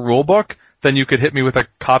copied your rule book, then you could hit me with a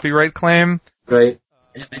copyright claim. Right.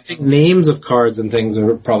 And I think names of cards and things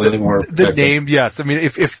are probably more protected. The name, yes. I mean,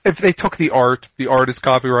 if they took the art is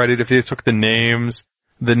copyrighted. If they took the names,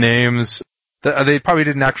 they probably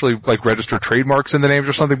didn't actually register trademarks in the names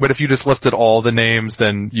or something. But if you just listed all the names,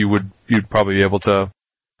 then you'd probably be able to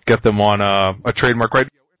get them on a trademark, right?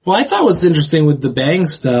 Well, I thought what's interesting with the Bang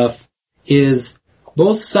stuff is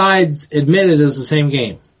both sides admitted it was the same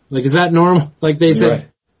game. Is that normal? They said, right.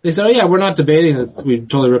 They said, oh yeah, we're not debating that we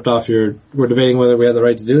totally ripped off we're debating whether we had the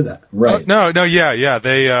right to do that. Right. No, yeah.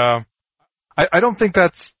 They, I don't think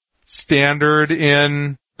that's standard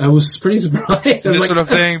in. I was pretty surprised. This sort of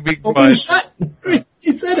thing.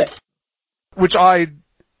 You said it. Which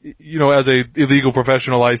as a illegal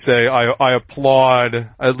professional, I say I applaud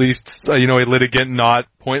at least a litigant not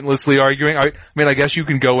pointlessly arguing. I mean, I guess you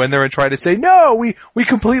can go in there and try to say, no, we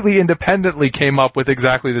completely independently came up with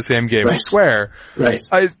exactly the same game. Right. I swear. Right.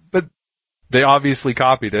 But they obviously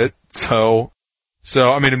copied it. So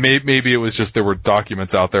I mean, maybe it was just there were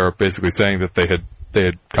documents out there basically saying that they had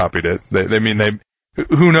copied it.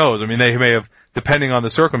 Who knows? I mean, they may have, depending on the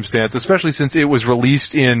circumstance, especially since it was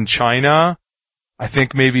released in China. I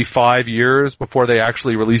think maybe 5 years before they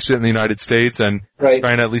actually released it in the United States, and right.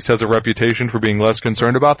 China at least has a reputation for being less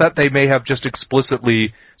concerned about that. They may have just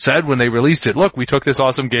explicitly said when they released it, look, we took this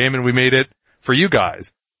awesome game and we made it for you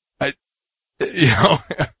guys.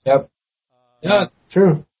 Yep. Yeah, it's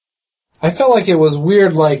true. I felt like it was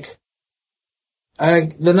weird,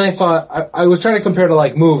 then I thought, I was trying to compare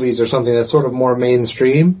to movies or something that's sort of more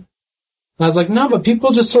mainstream. And I was like, no, but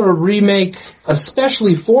people just sort of remake,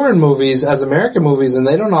 especially foreign movies as American movies, and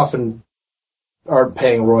they don't often aren't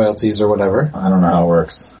paying royalties or whatever. I don't know how it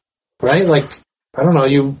works. Right? I don't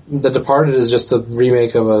know, The Departed is just a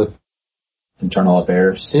remake of a... Internal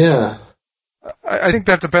Affairs. Yeah. I think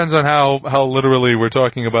that depends on how literally we're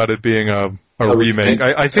talking about it being a remake.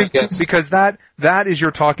 I think because that is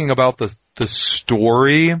you're talking about the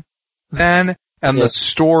story then, and the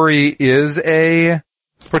story is a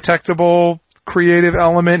protectable creative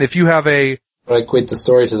element. If you have I equate the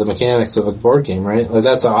story to the mechanics of a board game, right?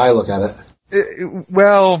 That's how I look at it.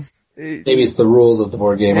 Maybe it's the rules of the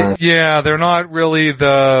board game. Yeah, they're not really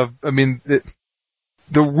the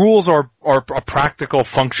rules are a practical,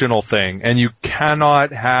 functional thing, and you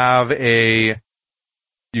cannot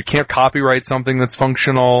you can't copyright something that's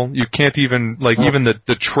functional. You can't even, even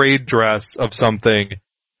the trade dress of something,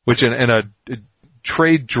 which in a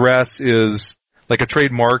trade dress is, a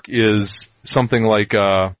trademark is something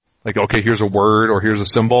okay, here's a word or here's a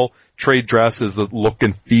symbol. Trade dress is the look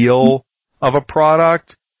and feel of a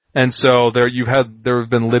product. And so there have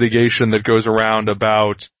been litigation that goes around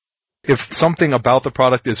about if something about the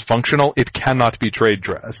product is functional, it cannot be trade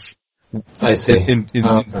dress. I see.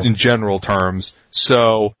 In general terms.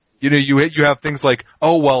 So, you have things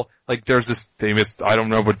there's this famous, I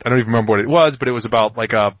don't even remember what it was, but it was about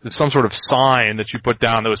some sort of sign that you put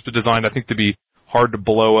down that was designed, I think, to be hard to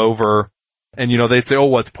blow over. And, they'd say,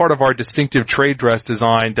 it's part of our distinctive trade dress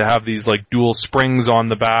design to have these, dual springs on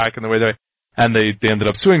the back and the way they ended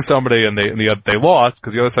up suing somebody and they lost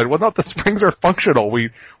because the other side, no, the springs are functional.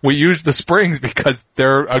 We use the springs because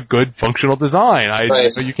they're a good functional design.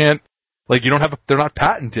 Right. So you can't, they're not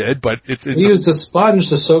patented, but it's. We used a sponge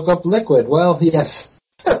to soak up liquid. Well, yes.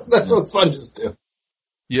 That's what sponges do.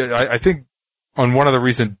 Yeah, I think on one of the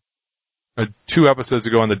recent 2 episodes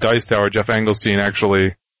ago on the Dice Tower, Jeff Engelstein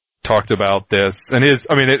actually talked about this, and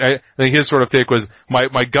I think his sort of take was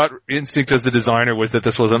my gut instinct as a designer was that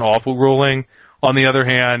this was an awful ruling. On the other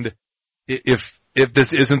hand, if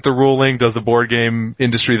this isn't the ruling, does the board game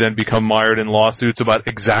industry then become mired in lawsuits about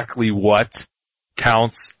exactly what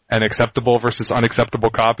counts and acceptable versus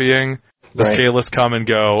unacceptable copying? Does Kalis come and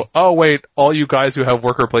go, oh wait, all you guys who have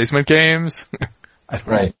worker placement games?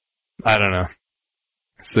 Right. I don't know.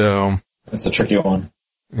 So. That's a tricky one.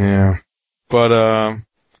 Yeah. But,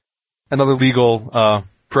 another legal,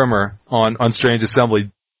 primer on Strange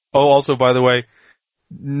Assembly. Oh, also, by the way,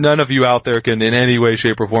 none of you out there can in any way,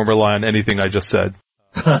 shape, or form rely on anything I just said.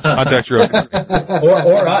 Contact your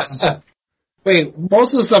or us. Wait,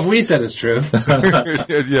 most of the stuff we said is true.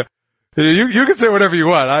 Yeah. You can say whatever you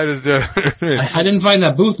want. I just, I didn't find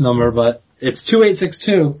that booth number, but it's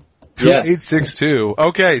 2862. 2862.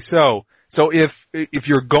 Okay, so if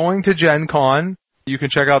you're going to Gen Con, you can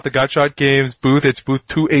check out the Gutshot Games booth. It's booth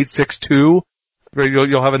 2862.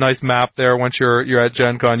 You'll have a nice map there. Once you're at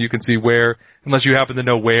Gen Con, you can see where, unless you happen to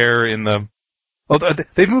know where in the. Well,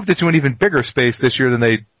 they've moved it to an even bigger space this year than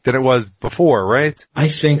it was before, right? I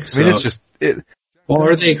think so. I mean, it's just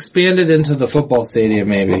or they expanded into the football stadium,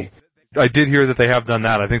 maybe. I did hear that they have done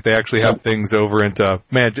that. I think they actually have things over into,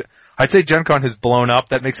 man, I'd say Gen Con has blown up.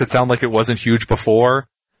 That makes it sound like it wasn't huge before,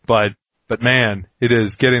 but man, it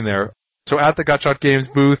is getting there. So at the Gutshot Games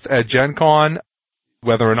booth at Gen Con,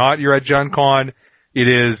 whether or not you're at Gen Con,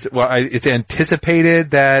 it's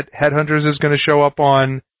anticipated that Headhunters is going to show up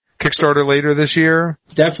on Kickstarter later this year.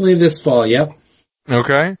 Definitely this fall, yep.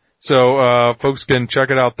 Okay. So, folks can check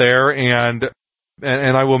it out there and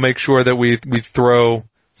I will make sure that we throw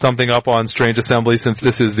something up on Strange Assembly since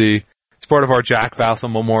this is it's part of our Jack Vassal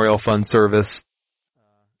Memorial Fund service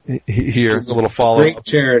here. A little follow-up. Great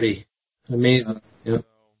charity. Amazing. Yep.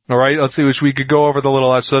 All right. Let's see which we could go over the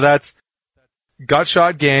little, so that's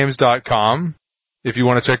gutshotgames.com. If you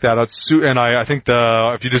want to check that out. And I think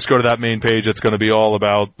if you just go to that main page, it's going to be all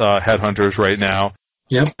about, Headhunters right now.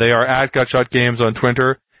 Yep. They are at Gutshot Games on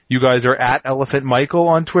Twitter. You guys are at Elephant Michael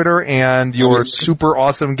on Twitter and your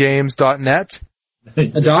superawesomegames.net.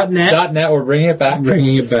 .net. We're bringing it back.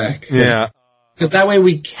 Bringing it back. Yeah. Because that way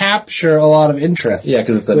we capture a lot of interest. Yeah,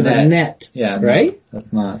 because it's a with net. a net. Yeah. Right?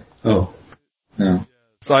 That's not. Oh. No.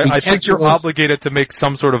 So I think you're obligated to make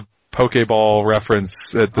some sort of Pokeball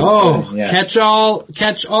reference at this point. Yes. catch all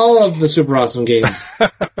of the Super Awesome Games.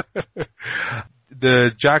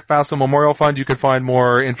 The Jack Vassal Memorial Fund, you can find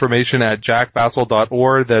more information at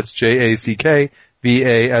jackvassal.org. That's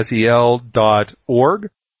JACKVASEL.org.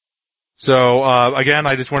 So, again,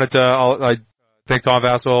 I just wanted to, I thank Tom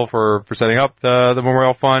Vassal for setting up the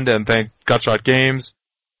Memorial Fund and thank Gutshot Games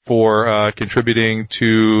for, contributing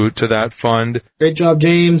to that fund. Great job,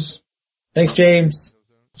 James. Thanks, James.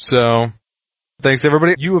 So, thanks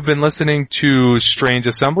everybody. You have been listening to Strange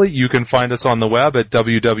Assembly. You can find us on the web at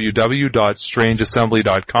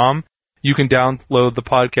www.strangeassembly.com. You can download the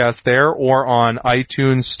podcast there or on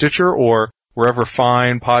iTunes, Stitcher, or wherever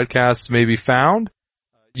fine podcasts may be found.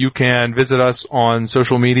 You can visit us on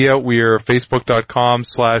social media. We're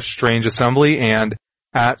facebook.com/strangeassembly and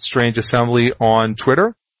at Strange Assembly on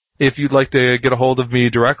Twitter. If you'd like to get a hold of me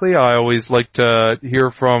directly, I always like to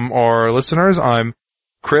hear from our listeners. I'm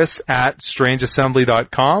Chris at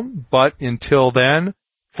strangeassembly.com. But until then,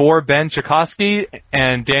 for Ben Chakosky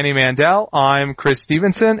and Danny Mandel, I'm Chris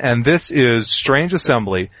Stevenson, and this is Strange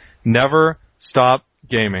Assembly. Never stop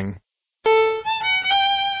gaming.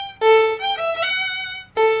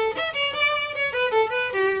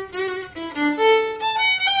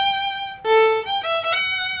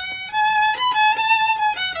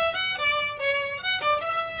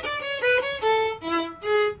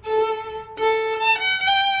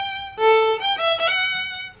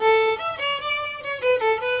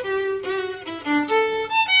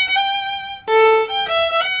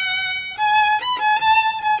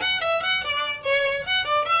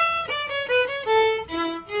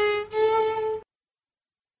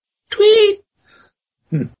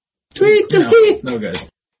 Tweet. No good.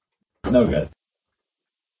 No good.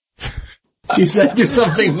 You said do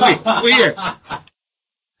something weird.